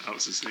 That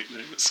was his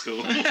nickname at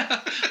school.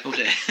 Oh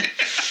dear.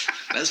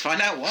 Let's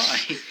find out why.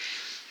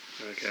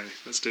 Okay,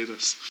 let's do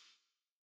this.